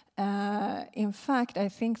 In fact, I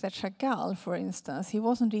think that Chagall, for instance, he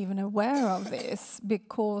wasn't even aware of this,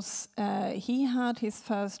 because he had his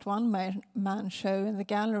first one-man show in the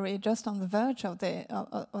gallery just on the verge of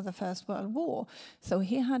the First World War. So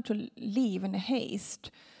he had to leave in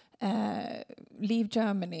haste, leave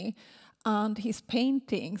Germany, and his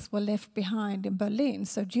paintings were left behind in Berlin.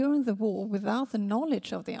 So during the war, without the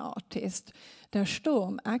knowledge of the artist, Der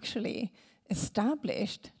Sturm actually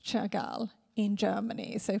established Chagall in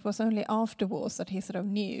Germany. So it was only afterwards that he sort of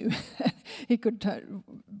knew he could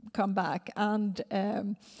come back. And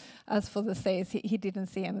as for the sales, he didn't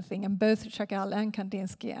see anything. And both Chagall and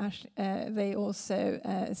Kandinsky, they also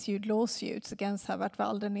sued lawsuits against Havard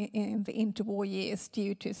Walden in the interwar years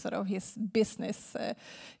due to sort of his business,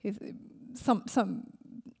 some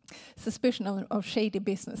suspicion of shady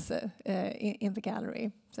business in the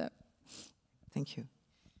gallery. So, thank you.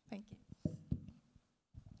 Thank you.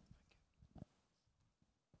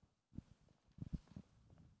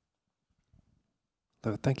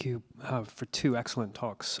 Thank you for two excellent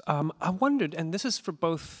talks. I wondered, and this is for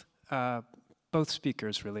both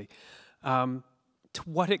speakers really, to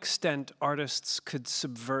what extent artists could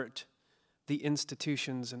subvert the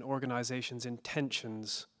institutions and organizations'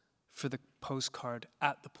 intentions for the postcard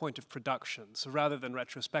at the point of production. So rather than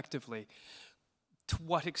retrospectively, to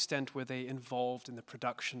what extent were they involved in the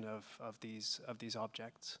production of these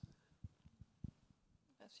objects?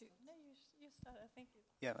 You start, I think.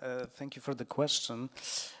 Yeah, thank you for the question.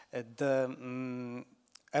 The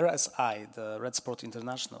RSI, the Red Sport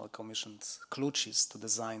International, commissioned Klucis to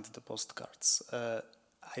design the postcards.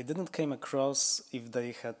 I didn't came across if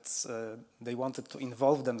they had, they wanted to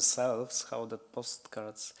involve themselves, how the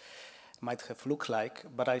postcards might have looked like,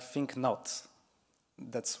 but I think not.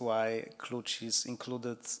 That's why Klucis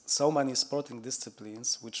included so many sporting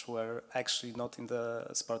disciplines which were actually not in the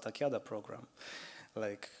Spartakiada program.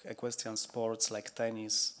 Like equestrian sports, like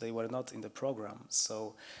tennis, they were not in the program.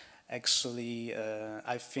 So actually,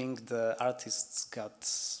 I think the artists got,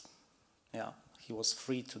 yeah, he was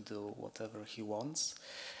free to do whatever he wants.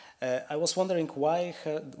 I was wondering why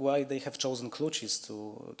they have chosen Klucis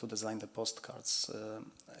to design the postcards.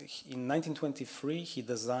 In 1923, he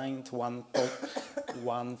designed he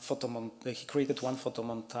created one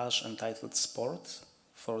photomontage entitled Sport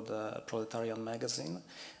for the Proletarian magazine.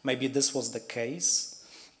 Maybe this was the case,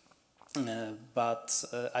 but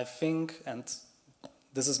I think, and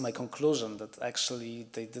this is my conclusion, that actually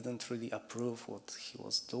they didn't really approve what he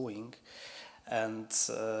was doing. And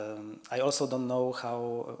I also don't know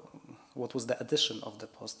what was the addition of the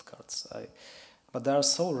postcards. But they are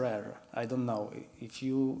so rare, I don't know. If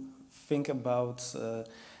you think about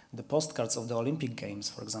the postcards of the Olympic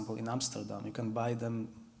Games, for example, in Amsterdam, you can buy them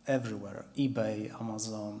everywhere, eBay,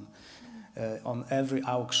 Amazon, on every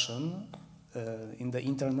auction, in the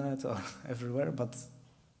internet or everywhere, but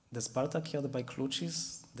the Spartakiada by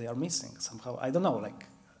Klucis, they are missing somehow. I don't know, like,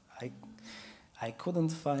 I couldn't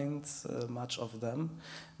find much of them.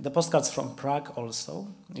 The postcards from Prague also,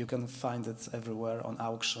 you can find it everywhere on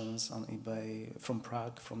auctions, on eBay, from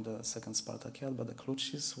Prague, from the second Spartakiada, but the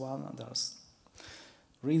Klucis one, there's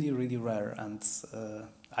really, really rare, and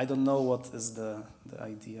I don't know what is the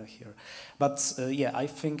idea here. But yeah, I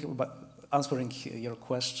think, answering your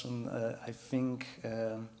question, I think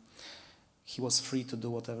he was free to do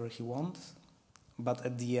whatever he wants, but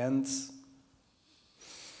at the end,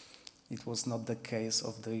 it was not the case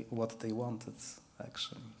of what they wanted,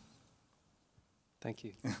 actually. Thank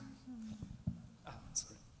you.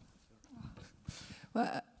 Sorry.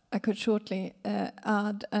 Well, I could shortly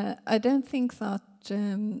add, I don't think that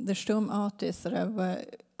the Sturm artists that were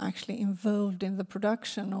actually involved in the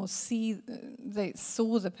production or they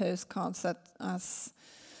saw the postcards as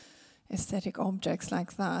aesthetic objects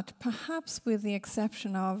like that, perhaps with the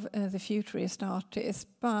exception of the futurist artists.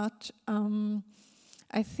 But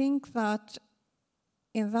I think that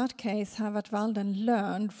in that case, Havard Walden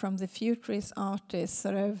learned from the futurist artists'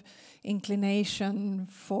 sort of inclination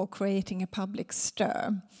for creating a public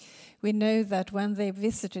stir. We know that when they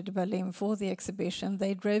visited Berlin for the exhibition,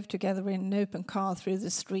 they drove together in an open car through the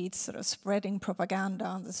streets, sort of spreading propaganda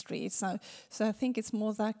on the streets. So I think it's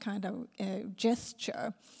more that kind of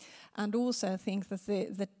gesture. And also I think that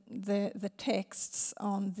the texts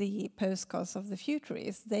on the postcards of the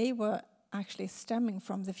futurists, they were actually stemming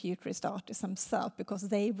from the futurist artists themselves because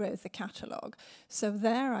they wrote the catalogue. So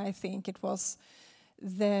there I think it was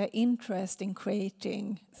their interest in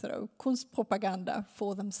creating sort of kunstpropaganda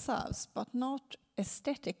for themselves, but not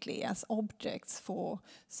aesthetically as objects for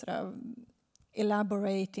sort of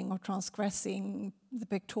elaborating or transgressing the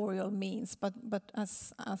pictorial means, but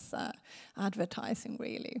as advertising,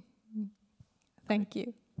 really. Thank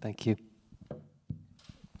you. Thank you.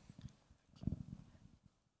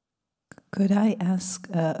 Could I ask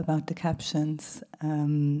about the captions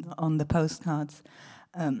on the postcards?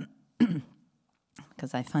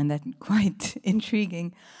 Because I find that quite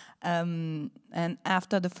intriguing. And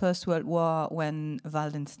after the First World War, when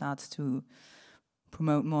Walden starts to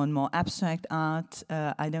promote more and more abstract art,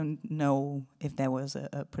 I don't know if there was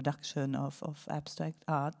a production of abstract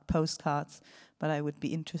art postcards, but I would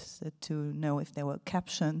be interested to know if there were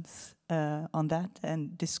captions on that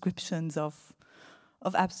and descriptions of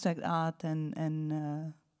abstract art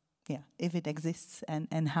and yeah, if it exists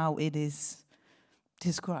and how it is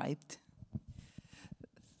described.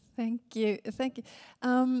 Thank you. Thank you.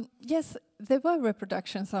 Yes, there were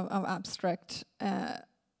reproductions of abstract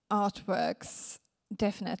artworks,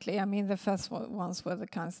 definitely. I mean, the first ones were the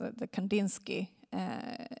kinds of the Kandinsky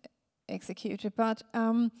executed, but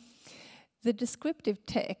the descriptive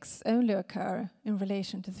texts only occur in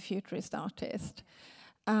relation to the futurist artist.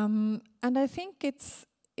 And I think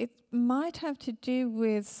it might have to do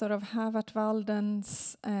with sort of Havert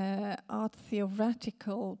Walden's art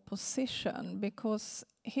theoretical position, because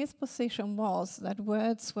his position was that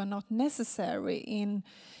words were not necessary in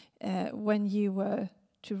when you were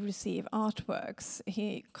to receive artworks.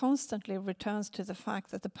 He constantly returns to the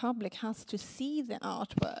fact that the public has to see the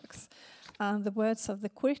artworks. And the words of the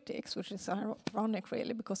critics, which is ironic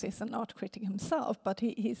really, because he's an art critic himself, but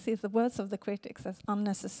he sees the words of the critics as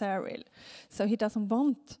unnecessary. So he doesn't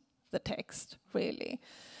want the text, really.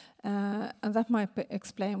 And that might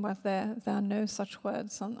explain why there are no such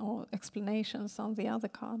words or explanations on the other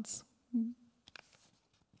cards.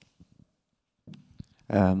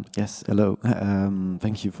 Yes, hello.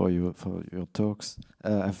 Thank you for your talks.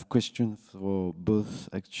 I have a question for both,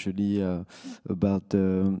 actually, about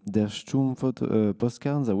Der Sturm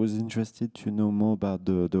postcards. I was interested to know more about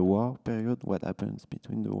the war period, what happens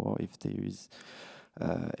between the war, if there is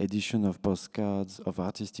edition of postcards, of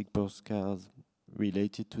artistic postcards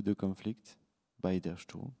related to the conflict by Der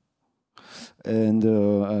Sturm.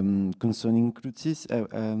 And concerning Klucis,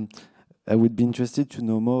 I would be interested to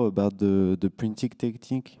know more about the printing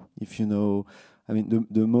technique. If you know, I mean,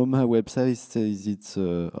 the MoMA website says it's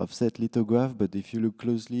offset lithograph, but if you look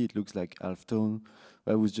closely, it looks like halftone.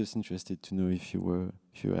 I was just interested to know if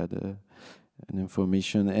you had an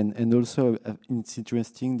information, and also it's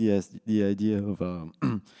interesting the idea of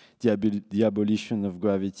the abolition of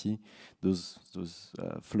gravity, those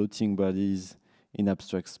floating bodies in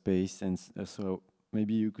abstract space, and so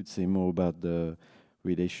maybe you could say more about the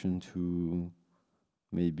relation to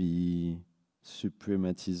maybe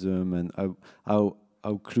suprematism and how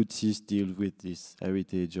Klucis deals with this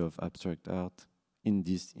heritage of abstract art in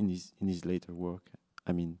his later work.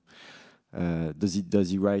 I mean, does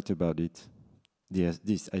he write about it?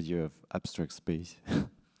 This idea of abstract space.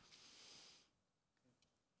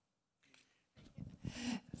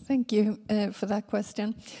 Thank you for that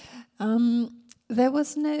question. There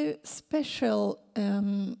was no special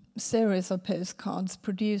series of postcards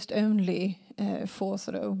produced only for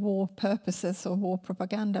sort of war purposes or war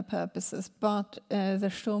propaganda purposes, but the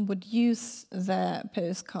Sturm would use their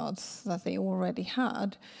postcards that they already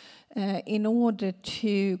had in order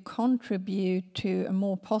to contribute to a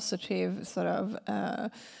more positive sort of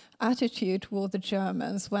attitude toward the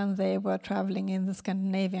Germans when they were traveling in the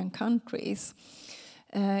Scandinavian countries.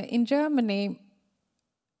 In Germany,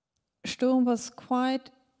 Sturm was quite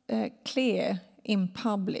clear in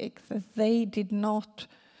public that they did not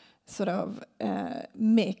sort of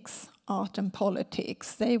mix art and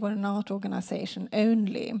politics. They were an art organization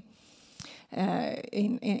only,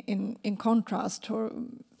 in contrast to,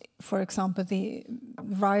 for example, the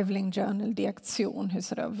rivaling journal Die Aktion, who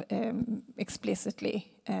sort of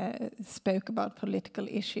explicitly spoke about political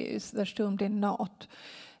issues. The Sturm did not.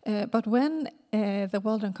 But when the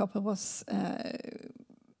Walden couple was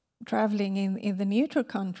traveling in the neutral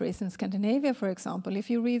countries, in Scandinavia, for example,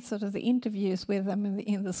 if you read sort of the interviews with them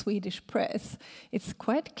in the Swedish press, it's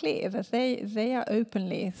quite clear that they are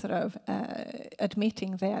openly sort of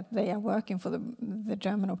admitting that they are working for the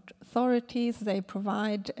German authorities. They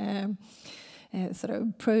provide sort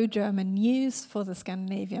of pro-German news for the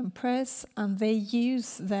Scandinavian press, and they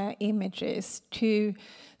use their images to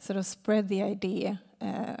sort of spread the idea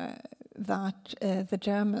that the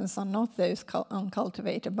Germans are not those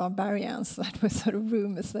uncultivated barbarians that were sort of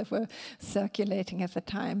rumors that were circulating at the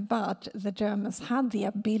time, but the Germans had the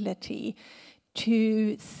ability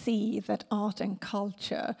to see that art and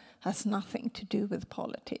culture has nothing to do with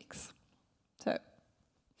politics. So.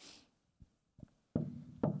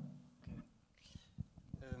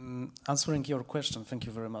 Answering your question, thank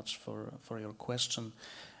you very much for your question.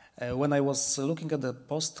 When I was looking at the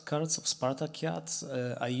postcards of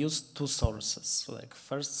Spartakiada, I used two sources. Like,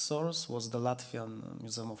 first source was the Latvian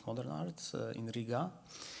Museum of Modern Art in Riga.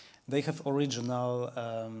 They have original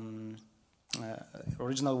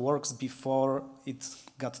works before it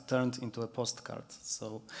got turned into a postcard.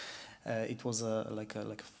 So it was like a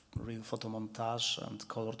real photo montage and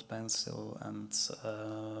colored pencil. And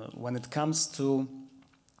when it comes to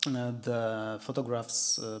the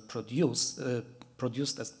photographs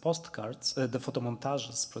produced as postcards, the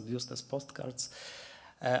photomontages produced as postcards,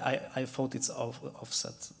 I thought it's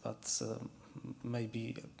offset, but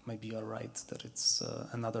maybe you're right that it's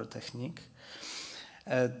another technique.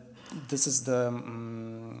 This is the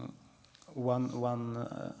one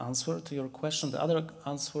answer to your question. The other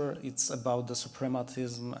answer, it's about the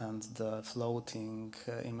suprematism and the floating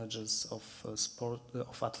images of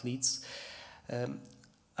of athletes.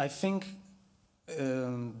 I think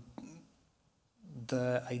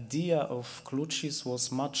the idea of Klucis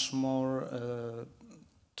was much more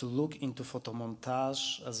to look into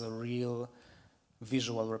photomontage as a real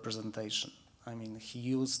visual representation. I mean,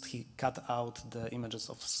 he cut out the images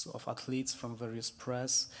of athletes from various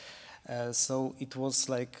press. So it was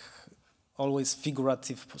like always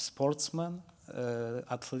figurative sportsmen,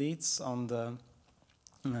 athletes on the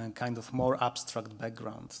kind of more abstract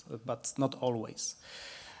background, but not always.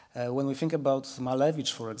 When we think about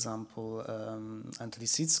Malevich, for example, and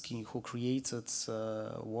Lisicki, who created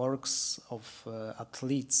works of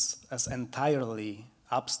athletes as entirely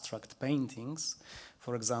abstract paintings,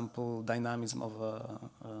 for example,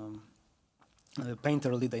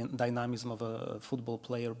 painterly dynamism of a football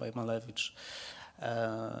player by Malevich,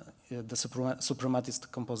 the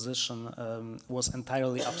suprematist composition was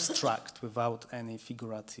entirely abstract without any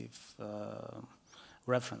figurative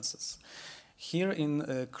references. Here in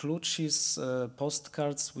Klucis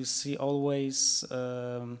postcards, we see always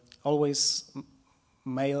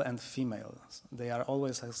male and female. They are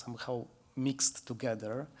always somehow mixed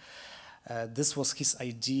together. This was his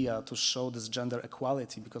idea to show this gender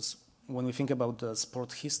equality, because when we think about the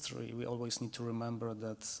sport history, we always need to remember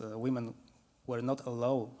that women were not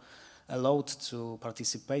allowed to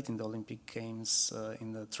participate in the Olympic Games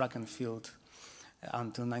in the track and field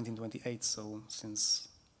until 1928, so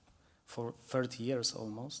for 30 years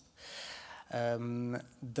almost.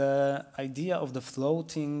 The idea of the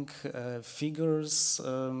floating figures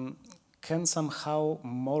can somehow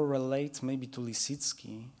more relate maybe to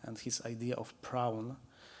Lisicki and his idea of prawn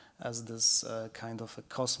as this kind of a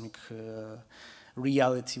cosmic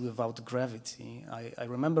reality without gravity. I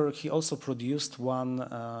remember he also produced one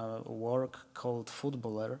work called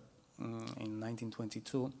Footballer in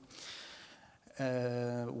 1922,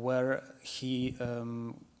 where he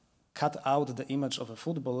cut out the image of a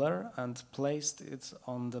footballer and placed it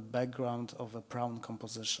on the background of a prawn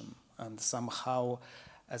composition, and somehow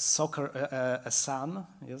a sun,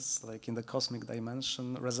 yes, like in the cosmic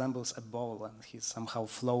dimension, resembles a ball, and he's somehow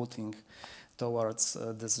floating towards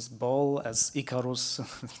this ball as Icarus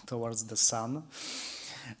towards the sun.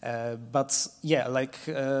 But yeah, like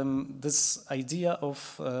this idea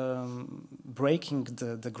of breaking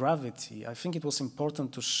the gravity, I think it was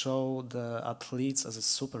important to show the athletes as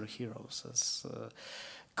superheroes, as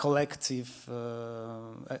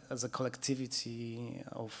as a collectivity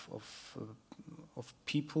of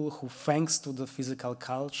people who, thanks to the physical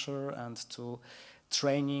culture and to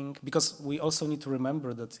training, because we also need to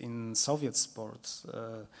remember that in Soviet sports,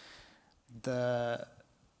 the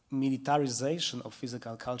militarization of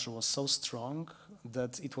physical culture was so strong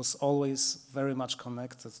that it was always very much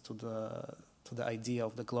connected to the idea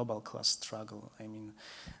of the global class struggle. I mean,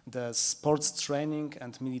 the sports training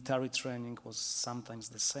and military training was sometimes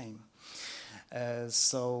the same.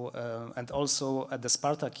 And also at the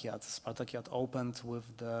Spartakiada opened with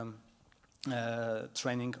the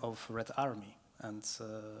training of Red Army, and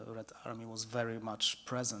Red Army was very much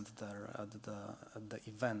present there at the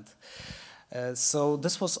event. So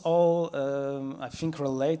this was all, I think,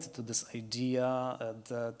 related to this idea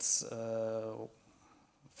that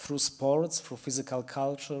through sports, through physical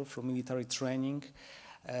culture, through military training,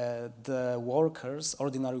 the workers,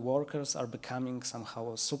 ordinary workers, are becoming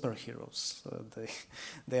somehow superheroes.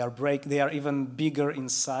 They are even bigger in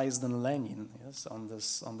size than Lenin. Yes, on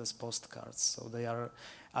this postcards. So they are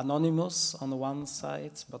anonymous on one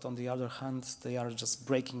side, but on the other hand, they are just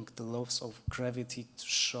breaking the laws of gravity to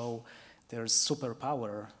show their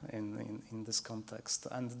superpower in this context.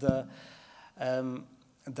 And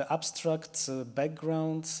the abstract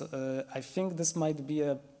background, I think this might be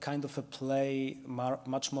a kind of a play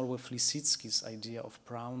much more with Lisicki's idea of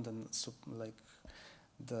Proud and like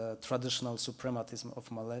the traditional suprematism of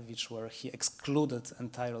Malevich, where he excluded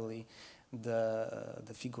entirely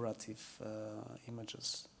the figurative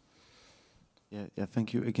images. Yeah,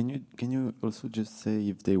 thank you. Can you also just say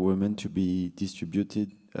if they were meant to be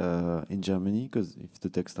distributed in Germany? Because if the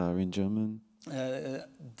texts are in German.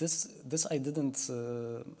 This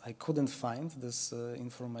I couldn't find this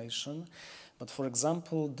information, but for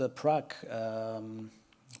example, the Prague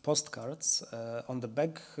postcards on the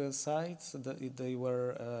back side, they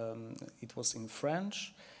were it was in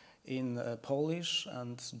French, in Polish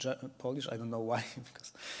and Polish. I don't know why,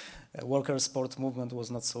 because worker sport movement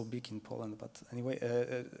was not so big in Poland. But anyway,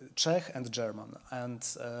 Czech and German and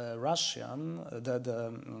Russian.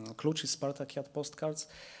 The Klucis Spartakiad postcards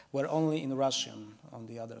were only in Russian on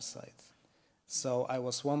the other side. So I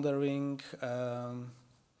was wondering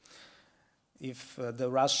if the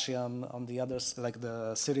Russian on the other, like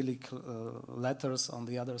the Cyrillic letters on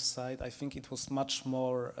the other side, I think it was much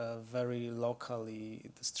more very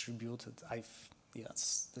locally distributed.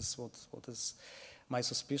 Yes, this is what is my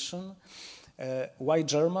suspicion. Why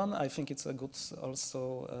German? I think it's a good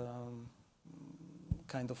also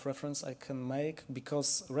kind of reference I can make,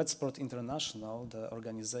 because Red Sport International, the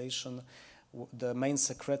organization, the main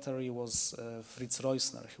secretary was Fritz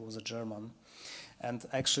Reusner. He was a German. And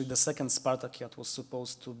actually the second Spartakiad was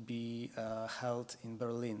supposed to be held in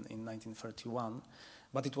Berlin in 1931,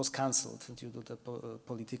 but it was cancelled due to the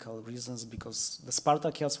political reasons, because the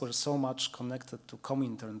Spartakiads were so much connected to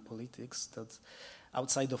Comintern politics that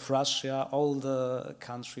outside of Russia, all the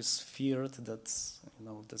countries feared that, you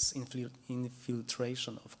know, this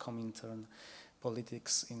infiltration of Comintern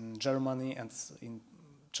politics in Germany and in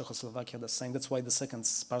Czechoslovakia the same. That's why the second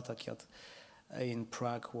Spartakiad in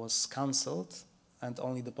Prague was cancelled, and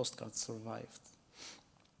only the postcards survived.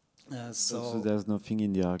 So there's nothing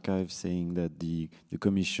in the archive saying that the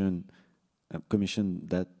commission commissioned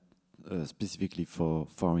that specifically for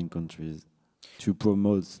foreign countries to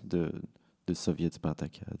promote the Soviet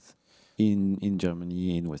Spartakiads in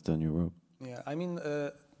Germany, in Western Europe. Yeah, I mean,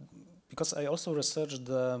 because I also researched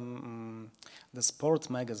the sport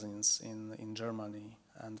magazines in Germany,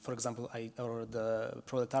 and for example, or the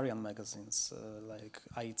proletarian magazines like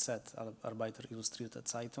AIZ, Arbeiter Illustrierte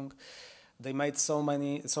Zeitung. They made so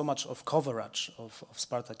much of coverage of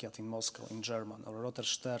Spartakiad in Moscow in German, or Roter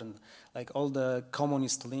Stern, like all the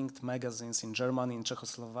communist-linked magazines in Germany, in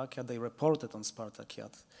Czechoslovakia, they reported on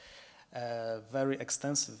Spartakiad very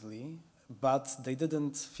extensively, but they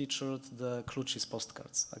didn't feature the Klucis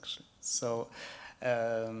postcards, actually. So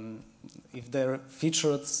if they're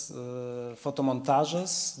featured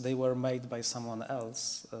photomontages, they were made by someone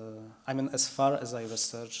else. I mean, as far as I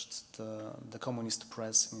researched the communist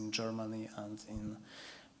press in Germany and in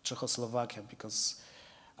Czechoslovakia, because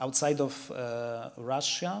outside of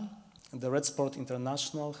Russia, the Red Sport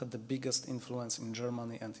International had the biggest influence in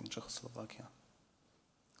Germany and in Czechoslovakia,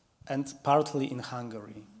 and partly in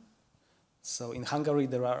Hungary. So in Hungary,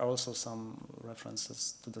 there are also some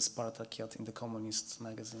references to the Spartakiad in the communist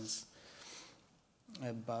magazines.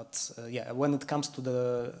 But yeah, when it comes to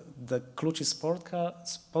the Klucis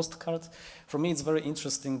postcard, for me it's very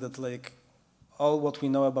interesting that like all what we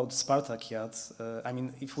know about Spartakiad, I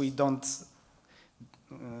mean, if we don't,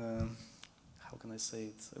 how can I say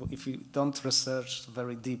it? If we don't research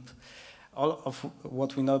very deep, all of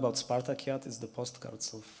what we know about Spartakiad is the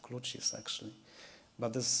postcards of Klucis, actually.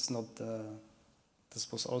 But this is not.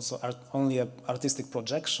 This was also only an artistic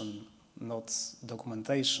projection, not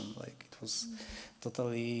documentation. Like it was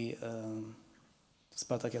totally.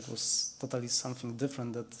 Spartakiad was totally something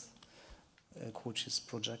different that Klucis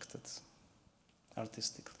projected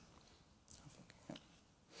artistically. I think,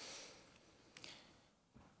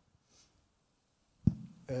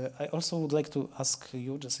 yeah. I also would like to ask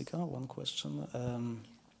you, Jessica, one question.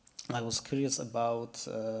 I was curious about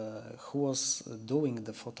who was doing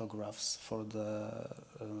the photographs for the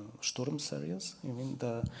Sturm series, you mean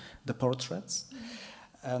the portraits?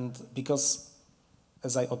 And because,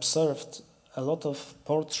 as I observed, a lot of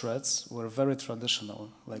portraits were very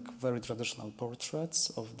traditional, like very traditional portraits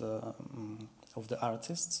of the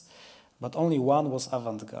artists, but only one was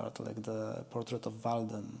avant-garde, like the portrait of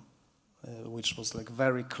Walden, which was like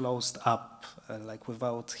very closed up, like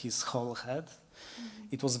without his whole head.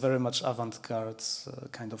 It was very much avant-garde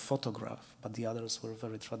kind of photograph, but the others were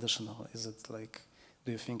very traditional. Is it like,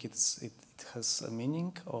 do you think it has a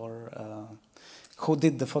meaning, or who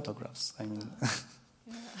did the photographs? I mean,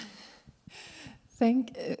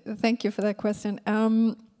 thank you for that question.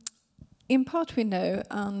 In part we know,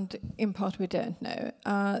 and in part we don't know.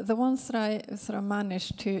 The ones that I sort of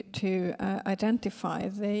managed to identify,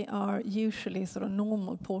 they are usually sort of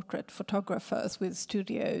normal portrait photographers with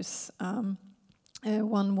studios.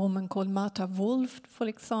 One woman called Marta Wolf, for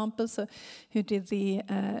example, who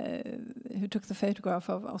took the photograph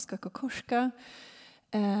of Oskar Kokoschka.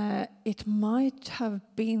 It might have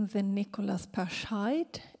been the Nicolas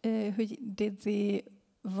Perscheid who did the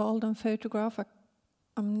Walden photograph.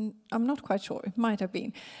 I'm not quite sure. It might have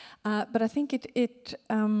been, but I think it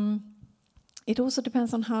also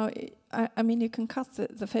depends on how. I mean, you can cut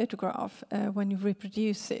the photograph when you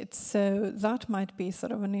reproduce it, so that might be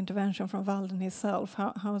sort of an intervention from Walden himself,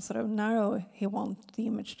 how sort of narrow he wants the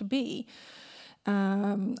image to be.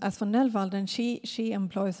 As for Nell Walden, she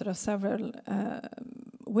employs sort of several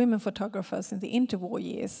women photographers in the interwar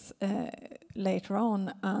years later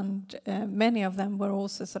on, and many of them were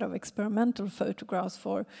also sort of experimental photographs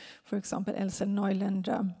for example, Else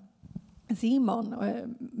Neuländer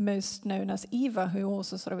Simon, most known as Eva, who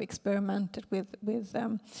also sort of experimented with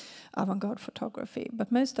avant-garde photography.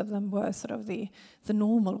 But most of them were sort of the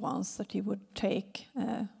normal ones that you would take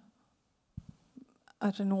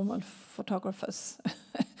at a normal photographer's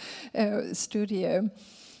studio.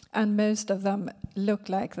 And most of them look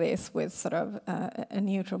like this, with sort of a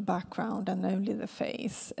neutral background and only the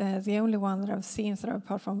face. The only one that I've seen, sort of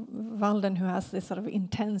apart from Walden, who has this sort of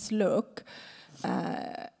intense look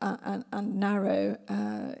and narrow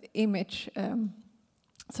image,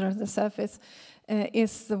 sort of the surface,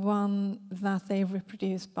 is the one that they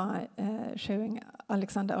reproduced by showing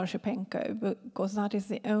Alexander Archipenko, because that is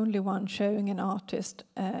the only one showing an artist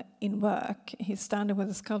in work. He's standing with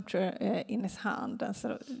a sculpture in his hand and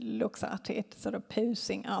sort of looks at it, sort of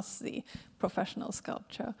posing as the professional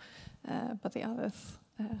sculpture, but the others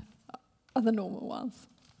are the normal ones.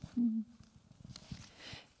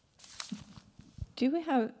 Do we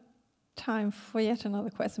have time for yet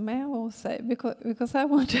another question? May I also, because I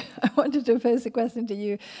wanted to pose a question to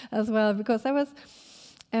you as well, because I was,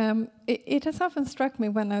 it has often struck me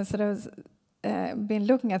when I sort of been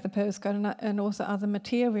looking at the postcard and also other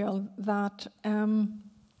material that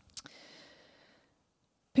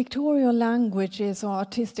pictorial languages or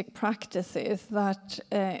artistic practices that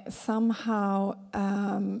somehow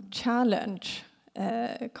challenge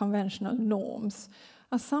conventional norms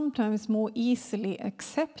are sometimes more easily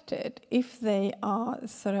accepted if they are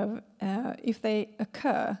sort of if they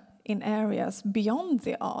occur in areas beyond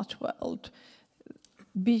the art world,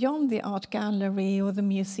 beyond the art gallery or the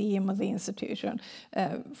museum or the institution.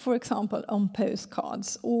 For example, on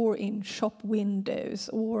postcards or in shop windows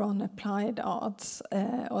or on applied arts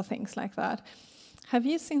or things like that. Have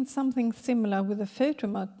you seen something similar with the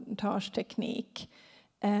photomontage technique,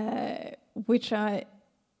 which I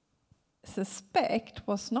suspect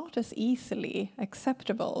was not as easily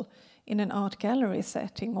acceptable in an art gallery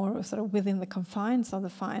setting or sort of within the confines of the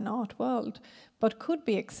fine art world, but could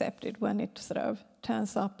be accepted when it sort of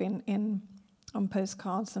turns up on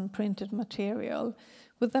postcards and printed material?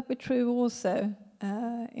 Would that be true also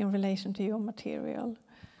in relation to your material?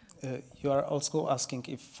 You are also asking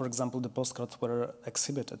if, for example, the postcards were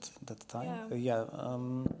exhibited at that time? Yeah.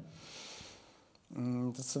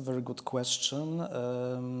 That's a very good question,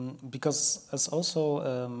 because as also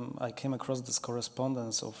I came across this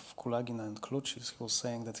correspondence of Kulagina and Klucis, who was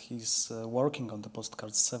saying that he's working on the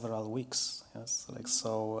postcards several weeks. Yes, like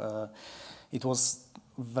so. It was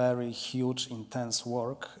very huge, intense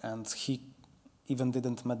work, and he even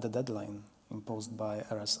didn't meet the deadline imposed by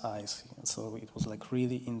RSI. So it was like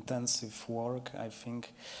really intensive work. I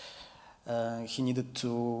think. He needed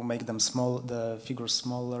to make them small, the figures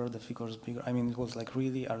smaller, the figures bigger. I mean, it was like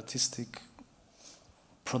really artistic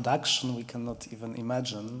production we cannot even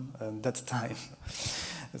imagine at that time.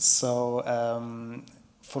 So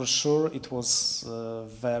for sure it was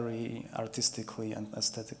very artistically and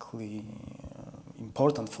aesthetically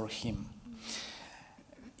important for him.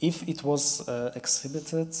 If it was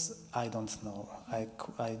exhibited, I don't know.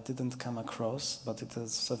 I didn't come across, but it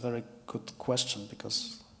is a very good question,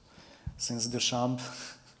 because since Duchamp,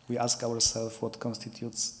 we ask ourselves what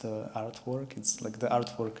constitutes the artwork. It's like the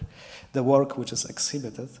artwork, the work which is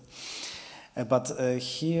exhibited. But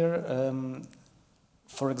here,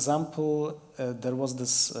 For example, there was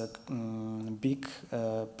this big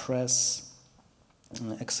press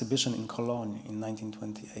exhibition in Cologne in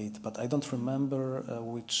 1928, but I don't remember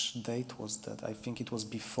which date was that. I think it was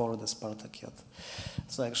before the Spartakiada.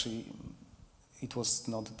 So actually, it was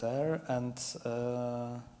not there, and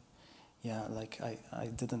yeah, like I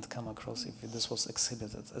didn't come across if this was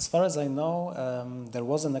exhibited. As far as I know, there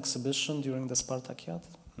was an exhibition during the Spartakiada,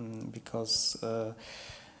 because,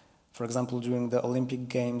 for example, during the Olympic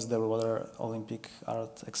Games, there were Olympic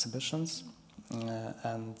art exhibitions.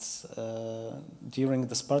 And during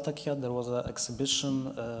the Spartakiada, there was an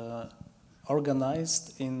exhibition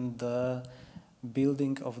organized in the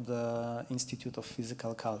building of the Institute of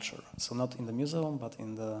Physical Culture. So not in the museum, but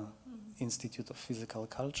in the Institute of Physical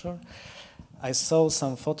Culture. I saw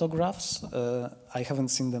some photographs. I haven't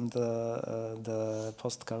seen them, the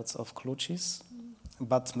postcards of Klucis,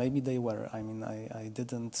 but maybe they were. I mean, I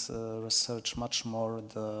didn't research much more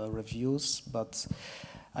the reviews, but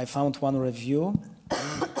I found one review,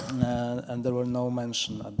 and there were no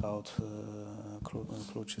mention about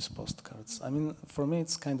Klucis postcards. I mean, for me,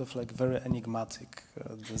 it's kind of like very enigmatic,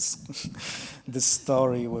 this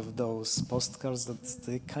story with those postcards, that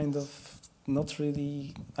they kind of not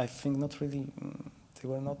really, I think not really, they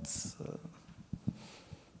were not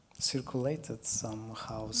circulated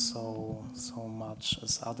somehow so much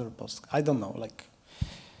as other postcards. I don't know, like,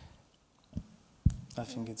 I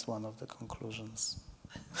think it's one of the conclusions.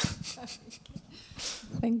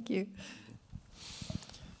 Thank you.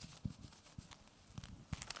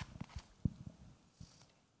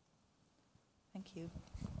 Thank you.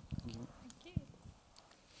 Thank you.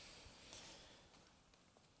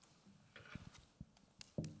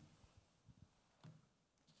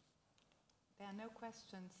 There are no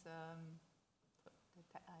questions. I'm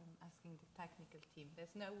asking the technical team.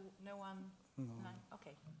 There's no one. No.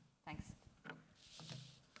 Okay. Thanks.